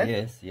them now, right?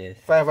 Yes.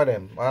 5 of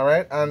them,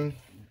 alright? And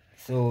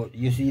so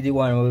you see the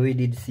one where we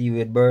did see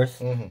with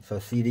burst. So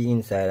see the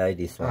inside like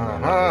this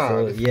one.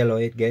 So yellow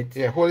it gets.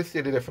 Yeah, hold it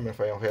steady there for me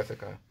for you here a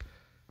second.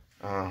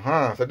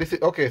 So this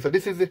is okay. So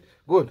this is it.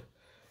 Good.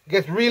 It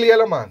gets really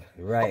yellow, man.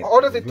 Right. How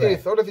does it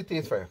taste? How does it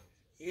taste for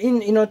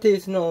you? You know,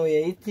 taste no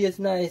way. It tastes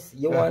nice.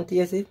 You want to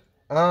taste it?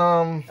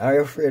 Are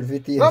you afraid of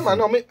it? No, man,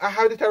 no, I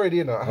had it already,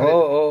 you know.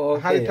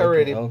 Okay. I had it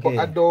already, okay. but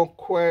I don't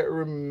quite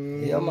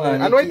remember. Yeah,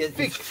 man. I know it's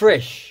thick. It's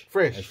fresh.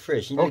 Fresh. It's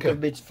fresh. A little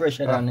bit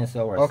fresher than the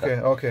sour.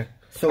 Okay.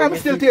 So I'm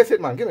still taste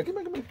it, man. Give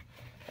me.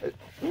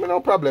 No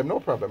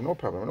problem.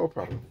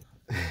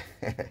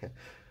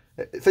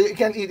 So you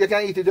can eat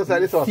it just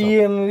like the sauce.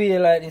 Same way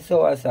like the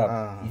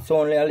soursop. It's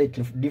only a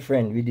little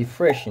different with the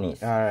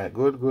freshness. Alright,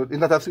 good. It's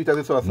not as sweet as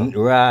the sauce.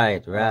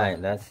 Right,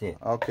 that's it.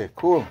 Okay,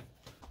 cool.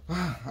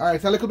 Alright,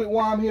 it's a little bit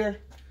warm here.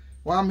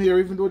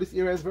 Even though this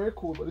area is very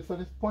cool, but the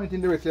sun is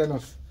pointing directly at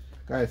us.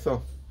 Guys,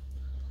 so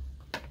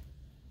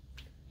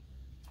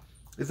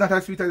it's not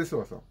as sweet as the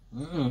sauce.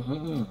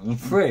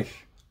 It's fresh.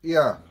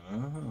 Yeah.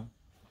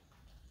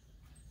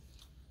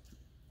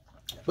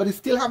 But it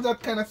still have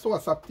that kind of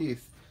soursop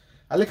taste.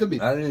 A little bit.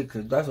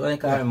 That's what I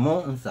call it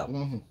mountain sap.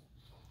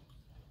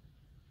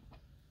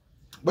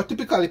 But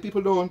typically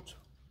people don't.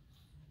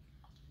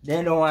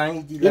 They don't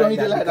want to eat it They like don't eat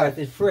that it like because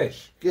that. it's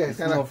fresh. Yeah, it's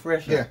more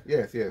fresh.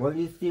 Yes. But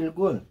it's still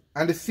good.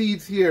 And the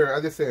seeds here,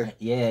 as I say.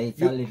 Yeah,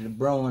 it's a little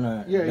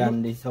browner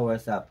than the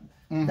soursop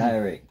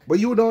direct. But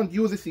you don't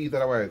use the seeds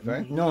otherwise,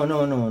 right? No.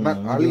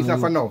 At least not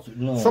for now.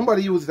 No.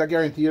 Somebody uses it, I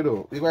guarantee you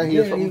though.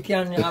 You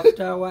can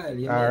after a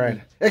while.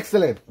 Alright.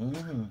 Excellent.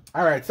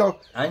 Alright, so.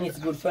 And it's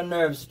good for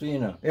nerves too, you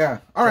know. Yeah.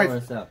 Alright.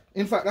 Soursop.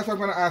 In fact, that's what I'm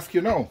going to ask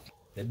you now.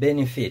 The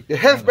benefit. The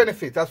health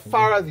benefits, as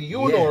far as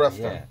you know,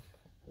 Rasta. Yeah.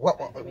 What?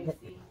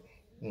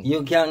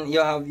 You get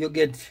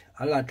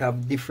a lot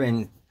of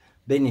different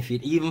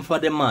benefit, even for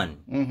the man,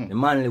 the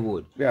manly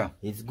wood. Yeah.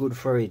 It's good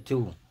for it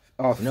too.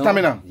 Oh,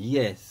 stamina.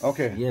 Yes.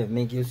 Okay. Yeah,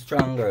 make you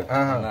stronger.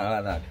 And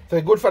all that.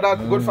 So good for that,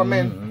 good for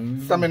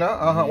men.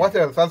 Stamina. What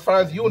else? As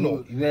far as you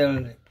know.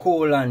 Well,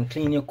 colon,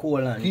 clean your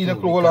colon. Clean your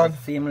colon.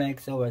 Same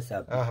like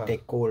soursop.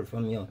 Take cold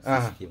from your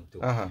system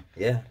too.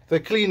 Yeah. So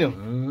clean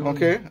you.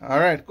 Okay. All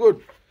right.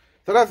 Good.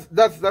 So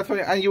that's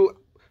funny. And you,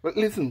 but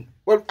listen.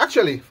 Well,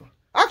 actually,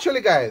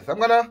 guys,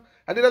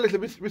 I did a little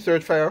bit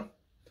research for you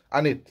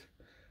on it,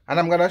 and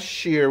I'm gonna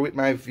share with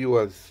my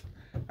viewers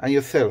and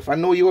yourself. I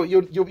know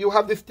you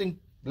have this thing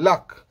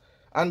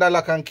under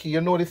lock and key.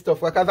 You know this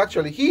stuff because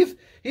actually he's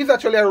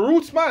actually a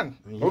roots man.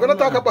 Yeah, we're gonna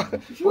talk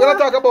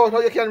about how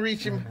you can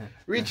reach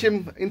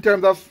him in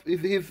terms of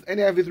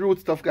any of his root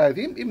stuff, guys.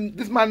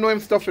 This man know him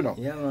stuff, you know.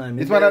 Yeah, man.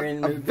 This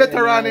man a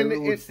veteran in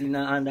the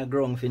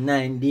underground for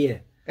 9 days.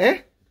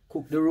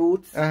 Cook the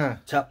roots,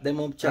 chop them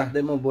up,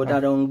 but I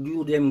don't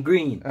do them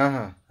green.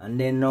 And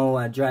then now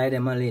I dry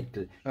them a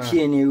little.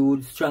 Chain the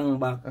roots, strong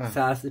back,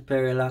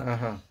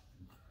 sarsaparilla.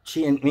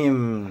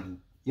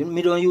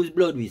 Me don't use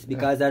blood whisk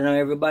because I know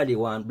everybody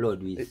want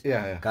blood whisk.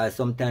 Because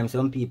sometimes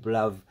some people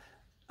have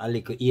a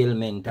little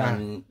ailment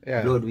and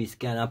blood whisk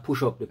can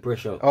push up the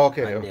pressure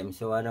on them.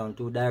 So I don't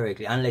do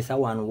directly unless I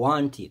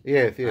want it.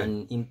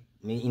 And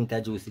me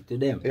introduce it to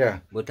them.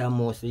 But I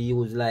mostly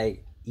use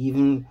like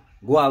even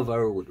guava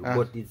root,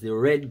 but it's the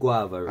red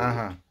guava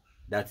root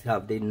that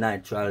have the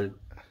natural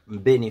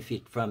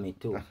benefit from it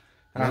too.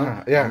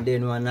 And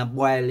then when I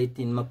boil it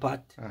in my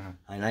pot,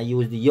 and I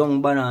use the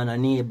young banana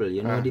navel,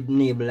 you know the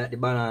navel at the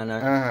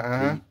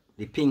banana,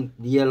 the pink,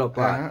 the yellow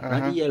part,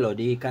 not the yellow,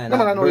 the kind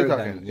of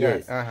burgundy,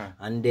 yes.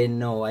 And then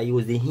now I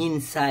use the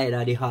inside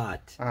of the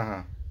heart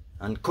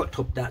and cut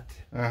up that.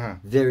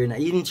 Very nice.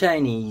 Even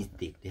Chinese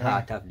take the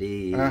heart of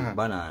the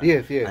banana.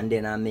 And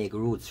then I make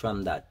roots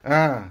from that.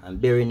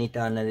 And burying it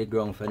under the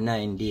ground for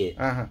 9 days.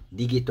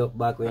 Dig it up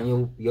back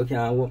when you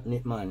can't open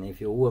it, man. If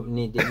you open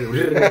it,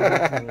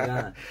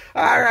 you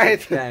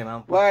Alright.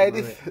 Why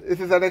this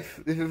is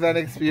an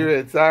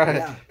experience.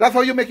 Alright. That's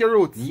how you make your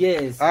roots.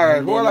 Yes. Alright.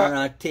 And then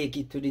I take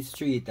it to the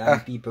street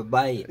and people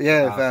buy it.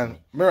 Yes, and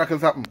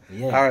miracles happen.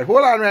 Alright,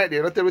 hold on right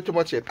there. Don't tell me too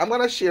much yet. I'm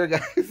gonna share,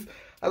 guys.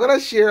 I'm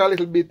gonna share a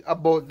little bit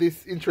about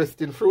this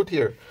interesting fruit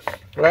here,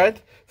 right?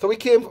 So we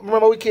came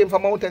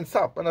from mountain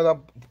sap, another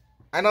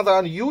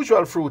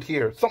unusual fruit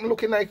here, something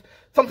looking like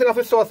something of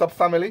a Soursop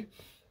family,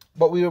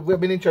 but we've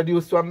been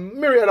introduced to a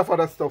myriad of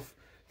other stuff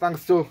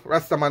thanks to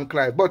RAS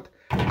Clive. But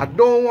I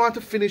don't want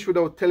to finish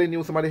without telling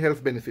you some of the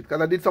health benefits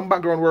because I did some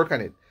background work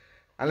on it,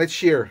 and let's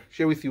share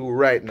with you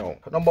right now.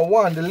 Number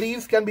one, the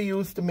leaves can be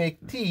used to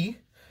make tea.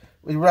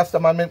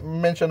 Rastaman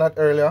mentioned that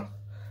earlier.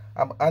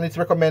 And it's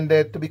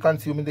recommended to be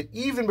consumed in the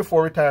evening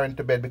before retiring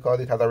to bed because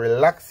it has a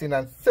relaxing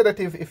and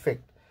sedative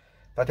effect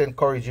that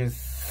encourages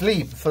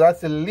sleep. So that's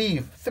the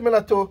leaf,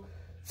 similar to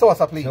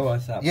soursop leaf.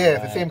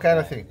 Yes, the same kind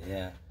of thing.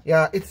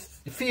 Yeah,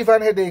 it's fever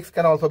and headaches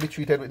can also be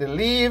treated with the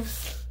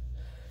leaves.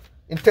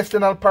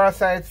 Intestinal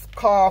parasites,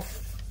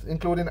 cough,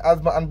 including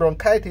asthma and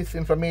bronchitis,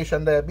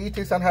 inflammation,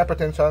 diabetes, and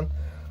hypertension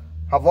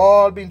have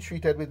all been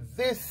treated with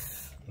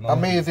this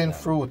amazing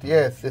fruit.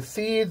 Yes, the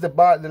seeds, the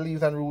bark, the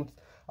leaves, and roots,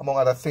 among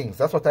other things.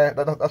 That's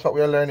what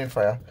we are learning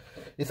for you.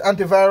 It's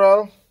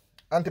antiviral,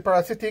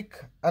 antiparasitic,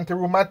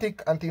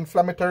 anti-rheumatic,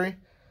 anti-inflammatory,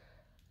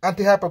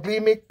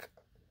 anti-hypoglycemic.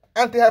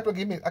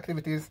 Anti-hypoglycemic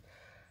activities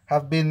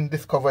have been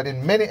discovered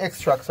in many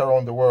extracts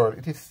around the world.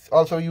 It is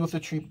also used to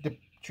treat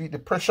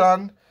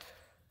depression.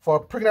 For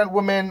pregnant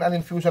women, an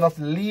infusion of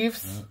the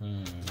leaves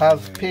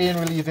has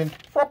pain-relieving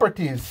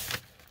properties.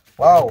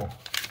 Wow.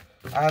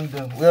 And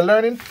we're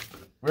learning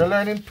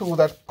too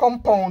that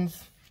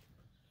compounds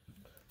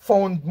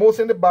found most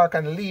in the bark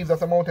and leaves of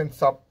the mountain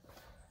sap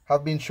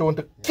have been shown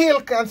to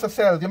kill cancer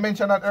cells. You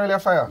mentioned that earlier,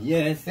 Fire.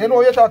 Yes. You know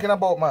what you're talking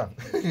about, man.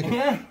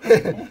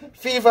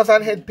 Fevers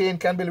and head pain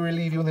can be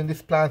relieved using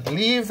this plant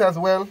leaves as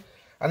well.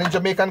 And in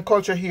Jamaican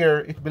culture here,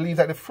 it believes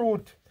that the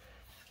fruit,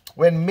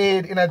 when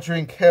made in a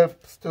drink,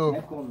 helps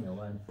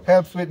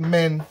with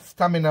men's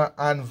stamina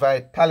and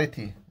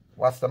vitality.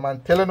 What's the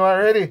man telling you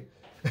already?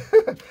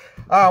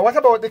 What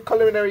about the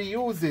culinary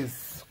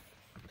uses?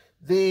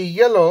 The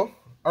yellow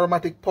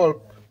aromatic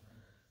pulp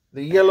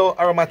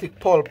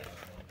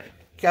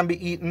can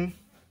be eaten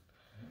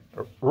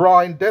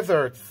raw in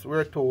desserts,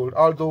 we're told,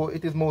 although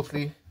it is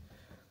mostly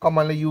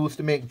commonly used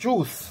to make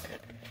juice.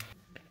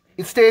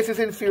 Its taste is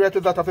inferior to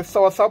that of a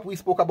soursop. We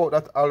spoke about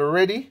that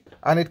already,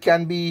 and it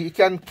can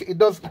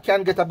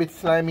get a bit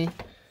slimy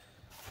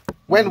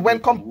when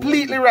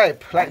completely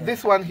ripe, like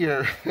this one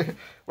here.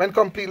 When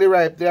completely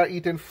ripe, they are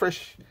eaten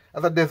fresh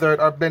as a dessert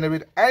or blended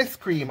with ice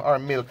cream or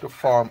milk to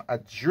form a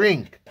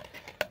drink.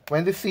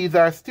 When the seeds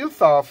are still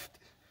soft,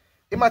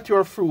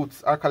 immature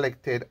fruits are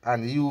collected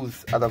and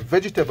used as a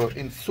vegetable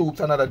in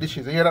soups and other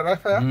dishes. You hear that, right,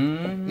 Fire?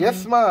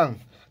 Yes, man.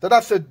 So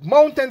that's a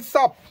mountain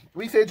sap.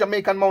 We say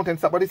Jamaican mountain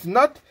sap, but it's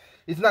not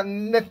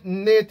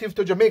native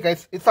to Jamaica.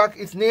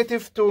 It's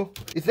native to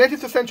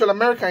Central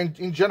America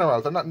in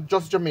general, so not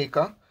just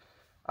Jamaica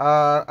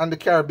and the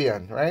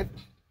Caribbean, right?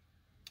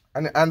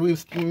 And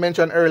we've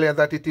mentioned earlier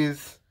that it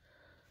is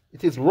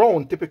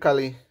round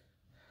typically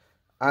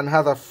and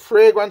has a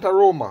fragrant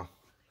aroma.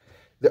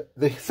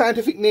 The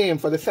scientific name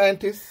for the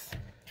scientists,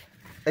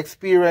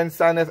 experienced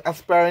and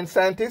aspiring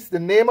scientists, the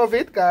name of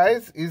it,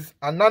 guys, is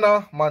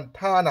Anana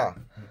montana.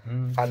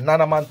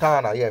 Anana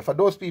montana, yeah. For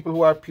those people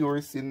who are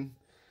purists in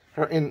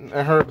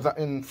herbs,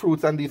 in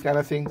fruits and these kind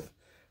of things,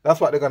 that's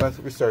what they're gonna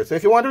research. So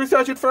if you want to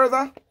research it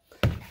further,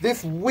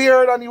 this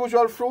weird,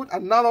 unusual fruit,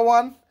 another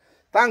one,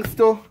 thanks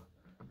to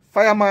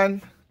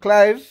Fireman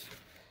Clive,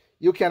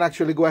 you can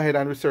actually go ahead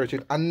and research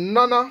it.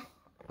 Anana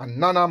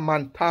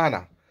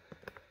montana.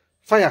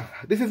 Fire,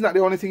 this is not the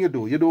only thing you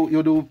do. You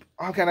do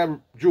all kind of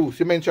juice.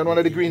 You mentioned one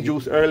of the green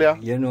juice earlier.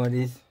 You know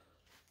this?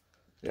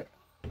 Yeah.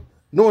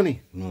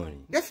 Noni. Noni.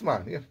 Yes,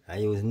 man. Yeah. I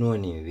use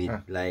noni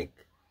with like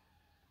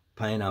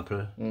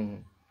pineapple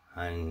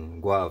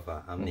and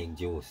guava and make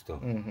juice too.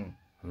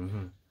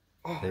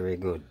 Oh. Very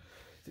good.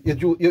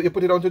 You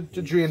put it on to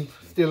drain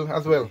still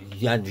as well?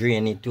 Yeah,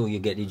 drain it too. You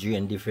get the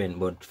drain different.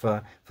 But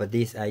for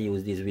this, I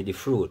use this with the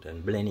fruit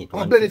and blend it.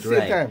 Oh, blend it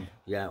same time?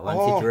 Yeah, once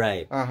it's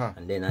ripe.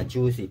 And then I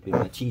juice it with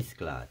my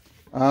cheesecloth.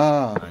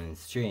 And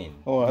strain.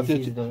 Oh,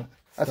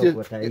 I see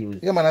what I use.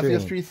 Yeah, man, I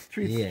see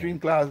strain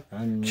cloth.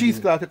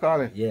 Cheesecloth, you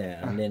call it?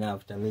 Yeah, and then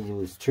after me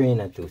use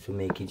strainer too to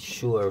make it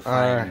sure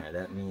finer.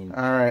 That means.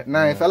 Alright,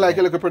 nice. I like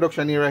your little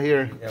production era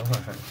here. Yeah,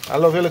 I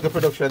love your little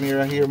production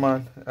era here,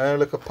 man.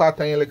 Look a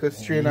pot and your little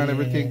strainer and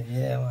everything.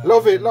 Yeah, man.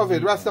 Love it.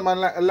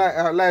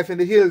 Rastaman life in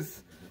the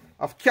hills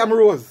of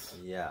Camrose.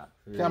 Yeah.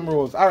 Really.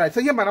 Camrose. Alright,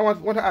 so yeah, man, I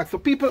want to ask. So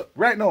people,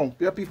 right now,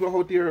 there are people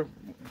out here,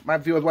 my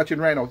viewers watching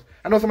right now.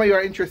 I know some of you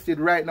are interested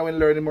right now in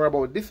learning more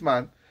about this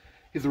man.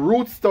 His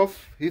root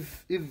stuff, his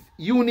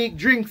unique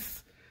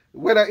drinks,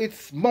 whether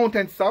it's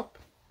mountain sap,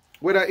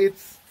 whether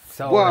it's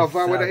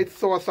guava, whether it's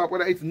soursop,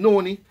 whether it's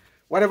noni,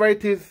 whatever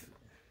it is,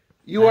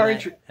 you are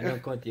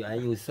interested. I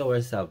use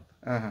soursop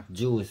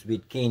juice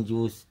with cane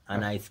juice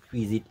and I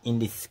squeeze it in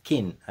the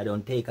skin. I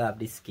don't take off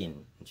the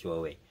skin and throw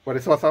away. What, the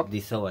soursop?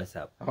 The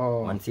soursop.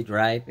 Oh. Once it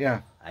ripe,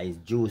 yeah, I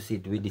juice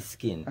it with the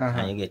skin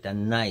and you get a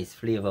nice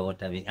flavor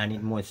out of it and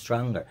it's more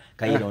stronger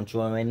because you don't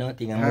throw away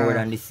nothing and more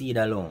than the seed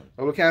alone.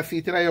 Well, we can't see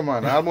it in you,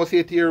 man. I almost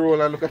 80-year-old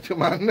and look at you,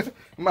 man.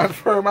 Man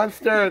firm and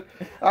stern.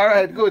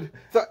 Alright, good.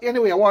 So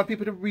anyway, I want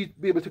people to be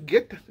able to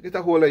get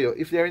a hold of you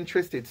if they're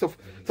interested. So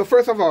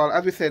first of all,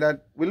 as we said,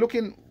 that we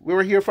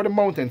were here for the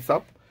mountain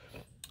sap.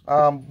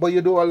 But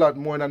you do a lot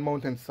more than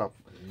mountain sap.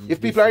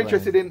 If people are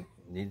interested in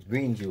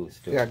green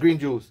juice too. Yeah, green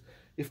juice.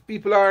 If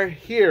people are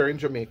here in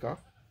Jamaica,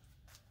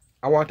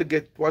 I want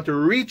to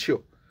reach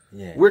you.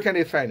 Yeah. Where can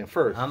they find you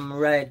first? I'm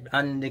right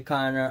on the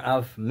corner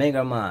of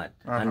Megamart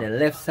on the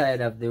left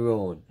side of the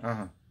road.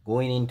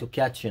 Going into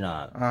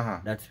Catchinall.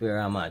 That's where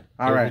I'm at.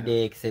 Every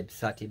day except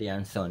Saturday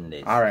and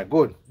Sundays. Alright,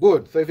 good.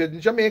 Good. So if you're in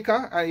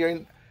Jamaica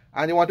and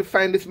you want to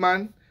find this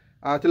man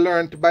to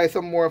learn to buy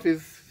some more of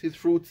his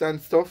fruits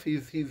and stuff,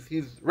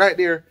 he's right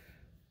there.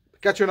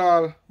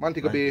 Catchinall,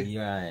 Montego Bay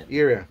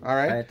area.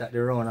 Alright? Right at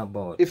the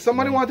roundabout. If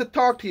somebody wants to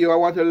talk to you, I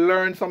want to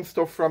learn some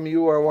stuff from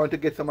you, or I want to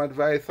get some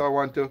advice, or I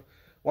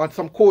want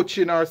some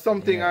coaching or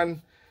something,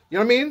 and you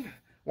know what I mean?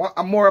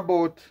 I'm more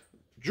about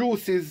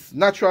juices,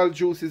 natural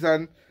juices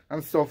and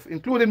stuff,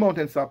 including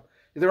mountain sap.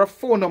 Is there a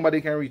phone number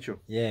they can reach you?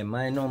 Yeah,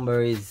 my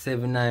number is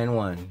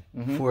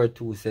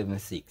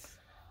 791-4276.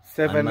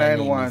 791. My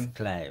name is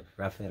Clive.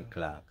 Raphael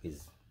Clark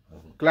is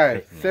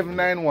Clive.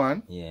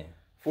 791. Yeah.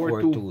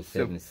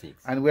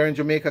 4276. And we're in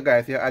Jamaica,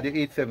 guys. You add your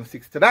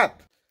 876 to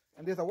that.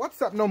 And there's a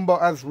WhatsApp number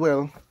as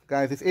well,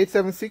 guys. It's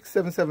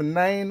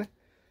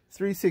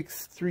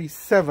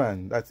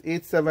 876-779-3637. That's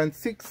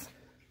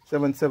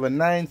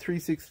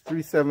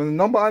 779-3637.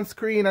 Number on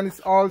screen, and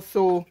it's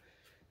also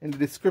in the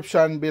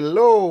description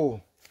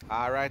below.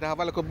 Alright, I have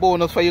a little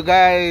bonus for you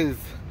guys.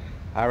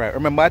 Alright,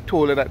 remember I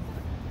told you that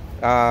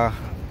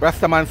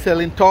Rastaman sell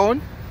in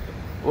town?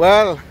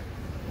 Well,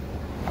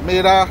 I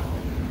made a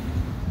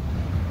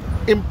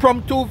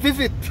impromptu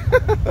visit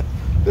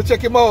to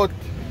check him out.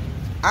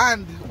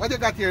 And what you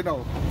got here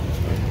now?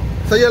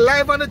 So you're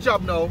live on the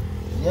job now?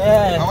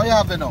 Yeah. How you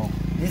have it now?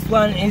 This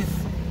one is,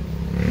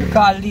 we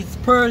call this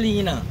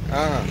Perlina.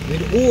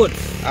 With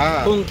oats,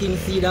 pumpkin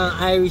seed and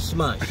Irish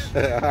mash.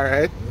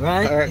 Alright.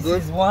 Right? Alright, this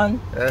good. is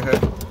one.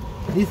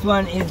 This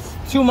one is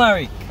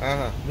turmeric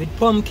with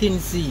pumpkin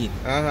seed.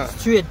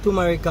 Straight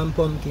turmeric and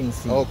pumpkin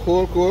seed. Oh,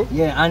 cool, cool.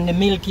 Yeah, and the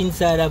milk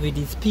inside of it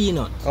is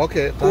peanut.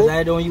 Okay, cool. Because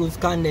I don't use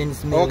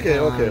condensed milk. Okay,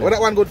 okay. What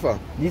that one good for?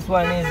 This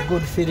one is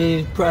good for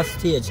the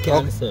prostate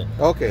cancer.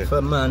 Okay.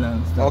 For man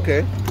and stuff.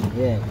 Okay.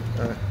 Yeah.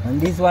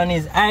 And this one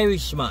is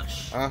Irish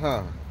mash.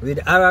 With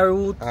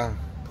arrowroot,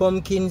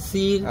 pumpkin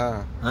seed,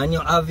 and you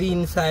have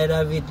inside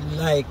of it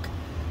like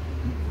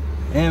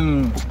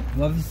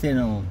what we say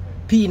now?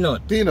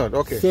 Peanut. Peanut,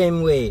 okay.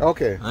 Same way.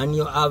 Okay. And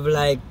you have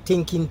like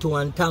thinking to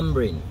and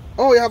tambourine.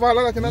 Oh, you have all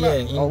of that in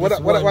that? Yeah. Oh, what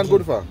that one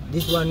good for?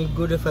 This one is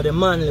good for the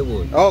manly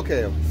wood.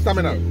 Okay.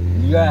 Stamina.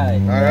 Right.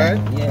 Alright.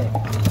 Yeah.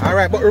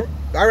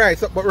 Alright,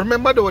 but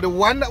remember though, the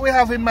one that we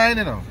have in mind,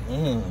 you know.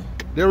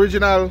 The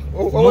original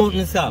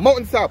mountain sap.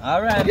 Mountain sap.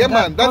 Alright. Yeah,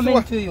 man. That's coming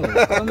what. to you.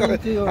 Coming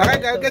to you.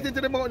 Alright, guys, get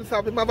into the mountain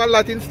sap. We have a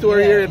lot in store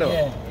here, you know.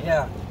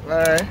 Yeah.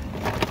 Alright.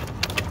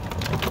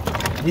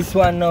 This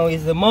one now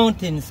is the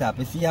mountain sap.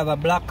 You see, you have a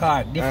black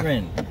cork,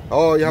 different.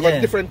 Oh, you have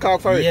a different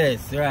cork for it?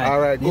 Yes, right.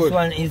 Alright, good. This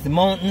one is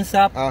mountain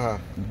sap,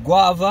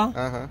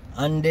 guava,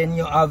 and then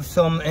you have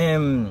some,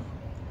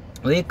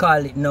 what you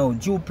call it now,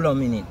 June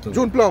plum in it too.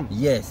 June plum?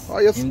 Yes. Oh,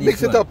 you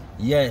mix it up?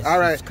 Yes.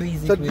 Alright.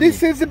 Squeeze it so with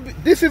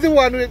this is the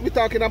one we're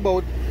talking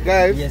about,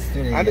 guys.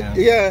 Yesterday, and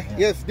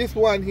yes, this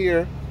one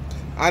here.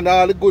 And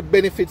all the good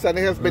benefits and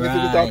the health benefits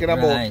we're talking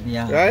about.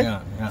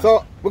 Yeah.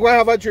 So we're going to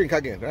have a drink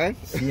again, right?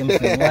 Same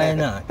thing, why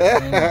not?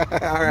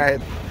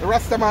 Alright. The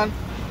Rastaman,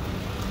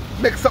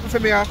 make something for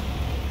me.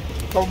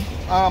 Some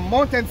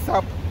mountain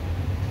sap,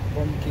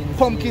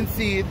 pumpkin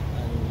seed.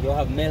 And you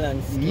have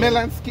melon skin.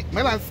 Melon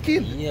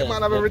skin? Yeah,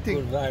 man have everything.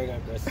 Good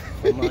varieties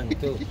for man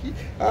too.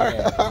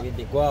 Yeah, with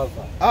the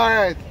guava.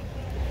 Alright.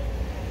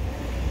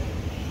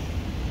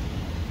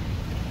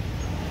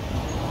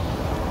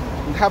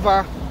 We have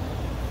a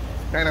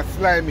kind of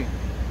slimy.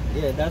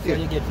 Yeah, that's what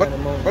you get from the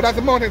mountain. But that's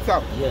the mountain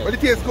sap. Yeah. But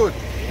it tastes good.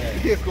 Yeah.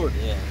 It tastes good.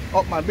 Yeah.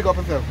 Oh man, big up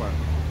yourself, man.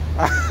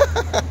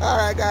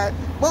 Alright guys.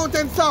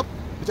 Mountain sap,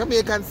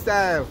 Jamaican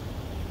style.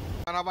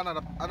 I have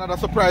another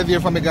surprise here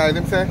for me guys,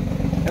 you say?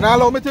 And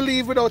allow me to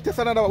leave without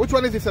testing another one. Which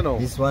one is this now?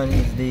 This one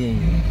is the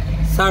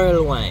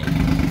sorrel wine.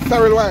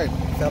 Sorrel wine?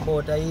 It's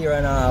about a year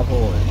and a half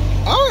old.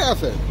 Oh yeah,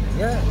 sir.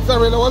 Yeah.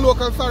 Sorrel, our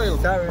local sorrel.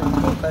 Sorrel,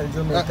 local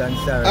Jamaican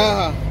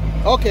sorrel.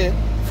 Okay.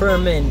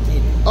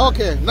 Fermented.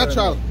 Okay,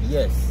 natural.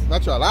 Yes.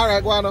 Natural.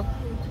 Alright, go on.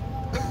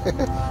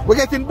 We're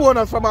getting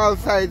bonus from all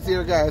sides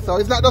here, guys. So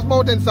it's not just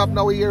mountain sap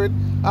now. We're hearing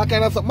all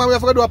kind of stuff. Man, we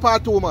have to do a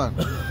part 2, man.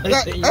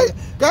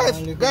 guys,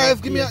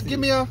 give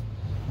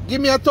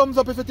me a thumbs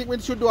up if you think we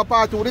should do a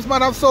part 2. This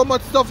man have so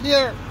much stuff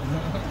here.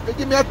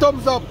 Give me a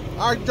thumbs up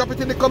or drop it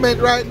in the comment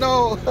right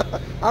now.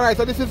 Alright,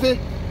 so this is it.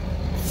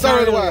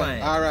 Sorrel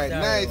wine. Alright,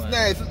 nice.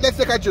 Let's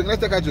take a drink.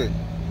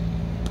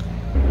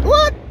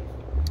 What?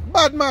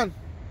 Bad man.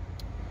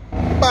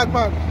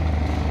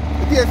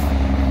 Yes,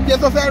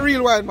 that's a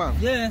real wine, man.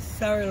 Yes,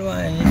 sorrel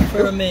wine. It's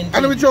fermented.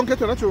 And we drunk it,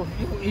 not true?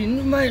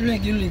 It might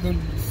make you little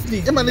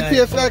sleep. Yeah, man, it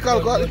tastes like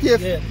alcohol. It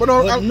tastes, but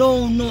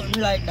no,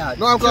 nothing like that.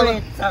 No alcohol.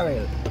 Straight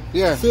sorrel.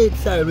 Yeah. Straight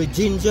sorrel with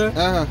ginger.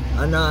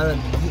 And I'll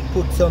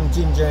put some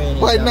ginger in it.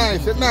 Quite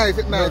nice. It's nice.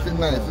 Pick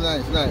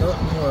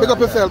up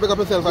yourself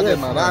again,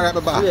 man. Alright,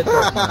 bye-bye.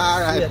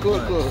 Alright, cool.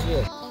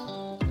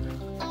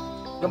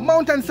 The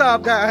mountain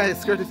sap,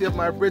 guys, courtesy of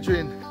my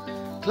brethren,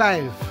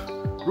 Clive,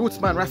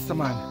 Rootsman,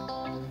 Rastaman.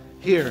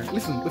 Here,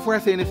 listen, before I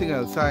say anything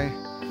else, I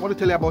want to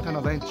tell you about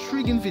another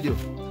intriguing video.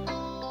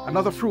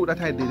 Another fruit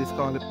that I did is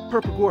called the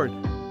purple gourd.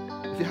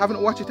 If you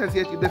haven't watched it as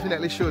yet, you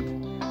definitely should.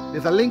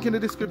 There's a link in the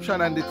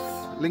description and it's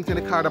linked in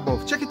the card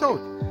above. Check it out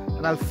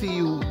and I'll see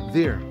you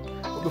there.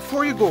 But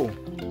before you go,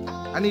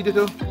 I need you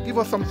to give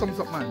us some thumbs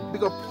up, man.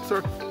 Big up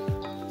Sir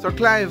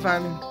Clive,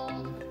 and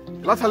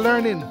lots of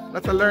learning.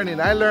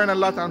 I learned a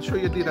lot, I'm sure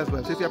you did as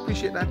well. So if you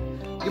appreciate that,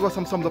 give us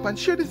some thumbs up and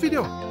share this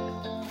video.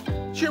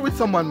 Share with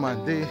someone,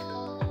 man. The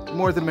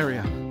more the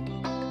merrier.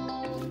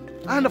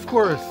 And of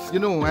course, you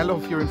know, I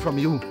love hearing from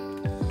you.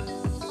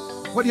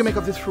 What do you make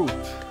of this fruit?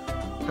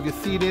 Have you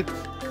seen it?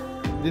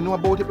 Did you know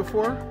about it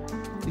before?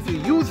 If you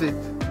use it,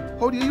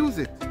 how do you use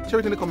it? Share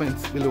it in the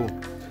comments below.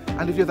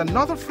 And if there's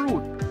another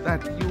fruit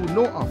that you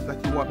know of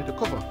that you want me to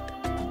cover,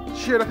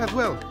 share that as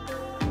well.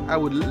 I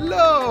would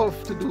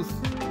love to do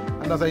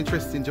another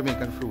interesting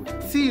Jamaican fruit.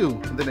 See you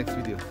in the next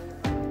video.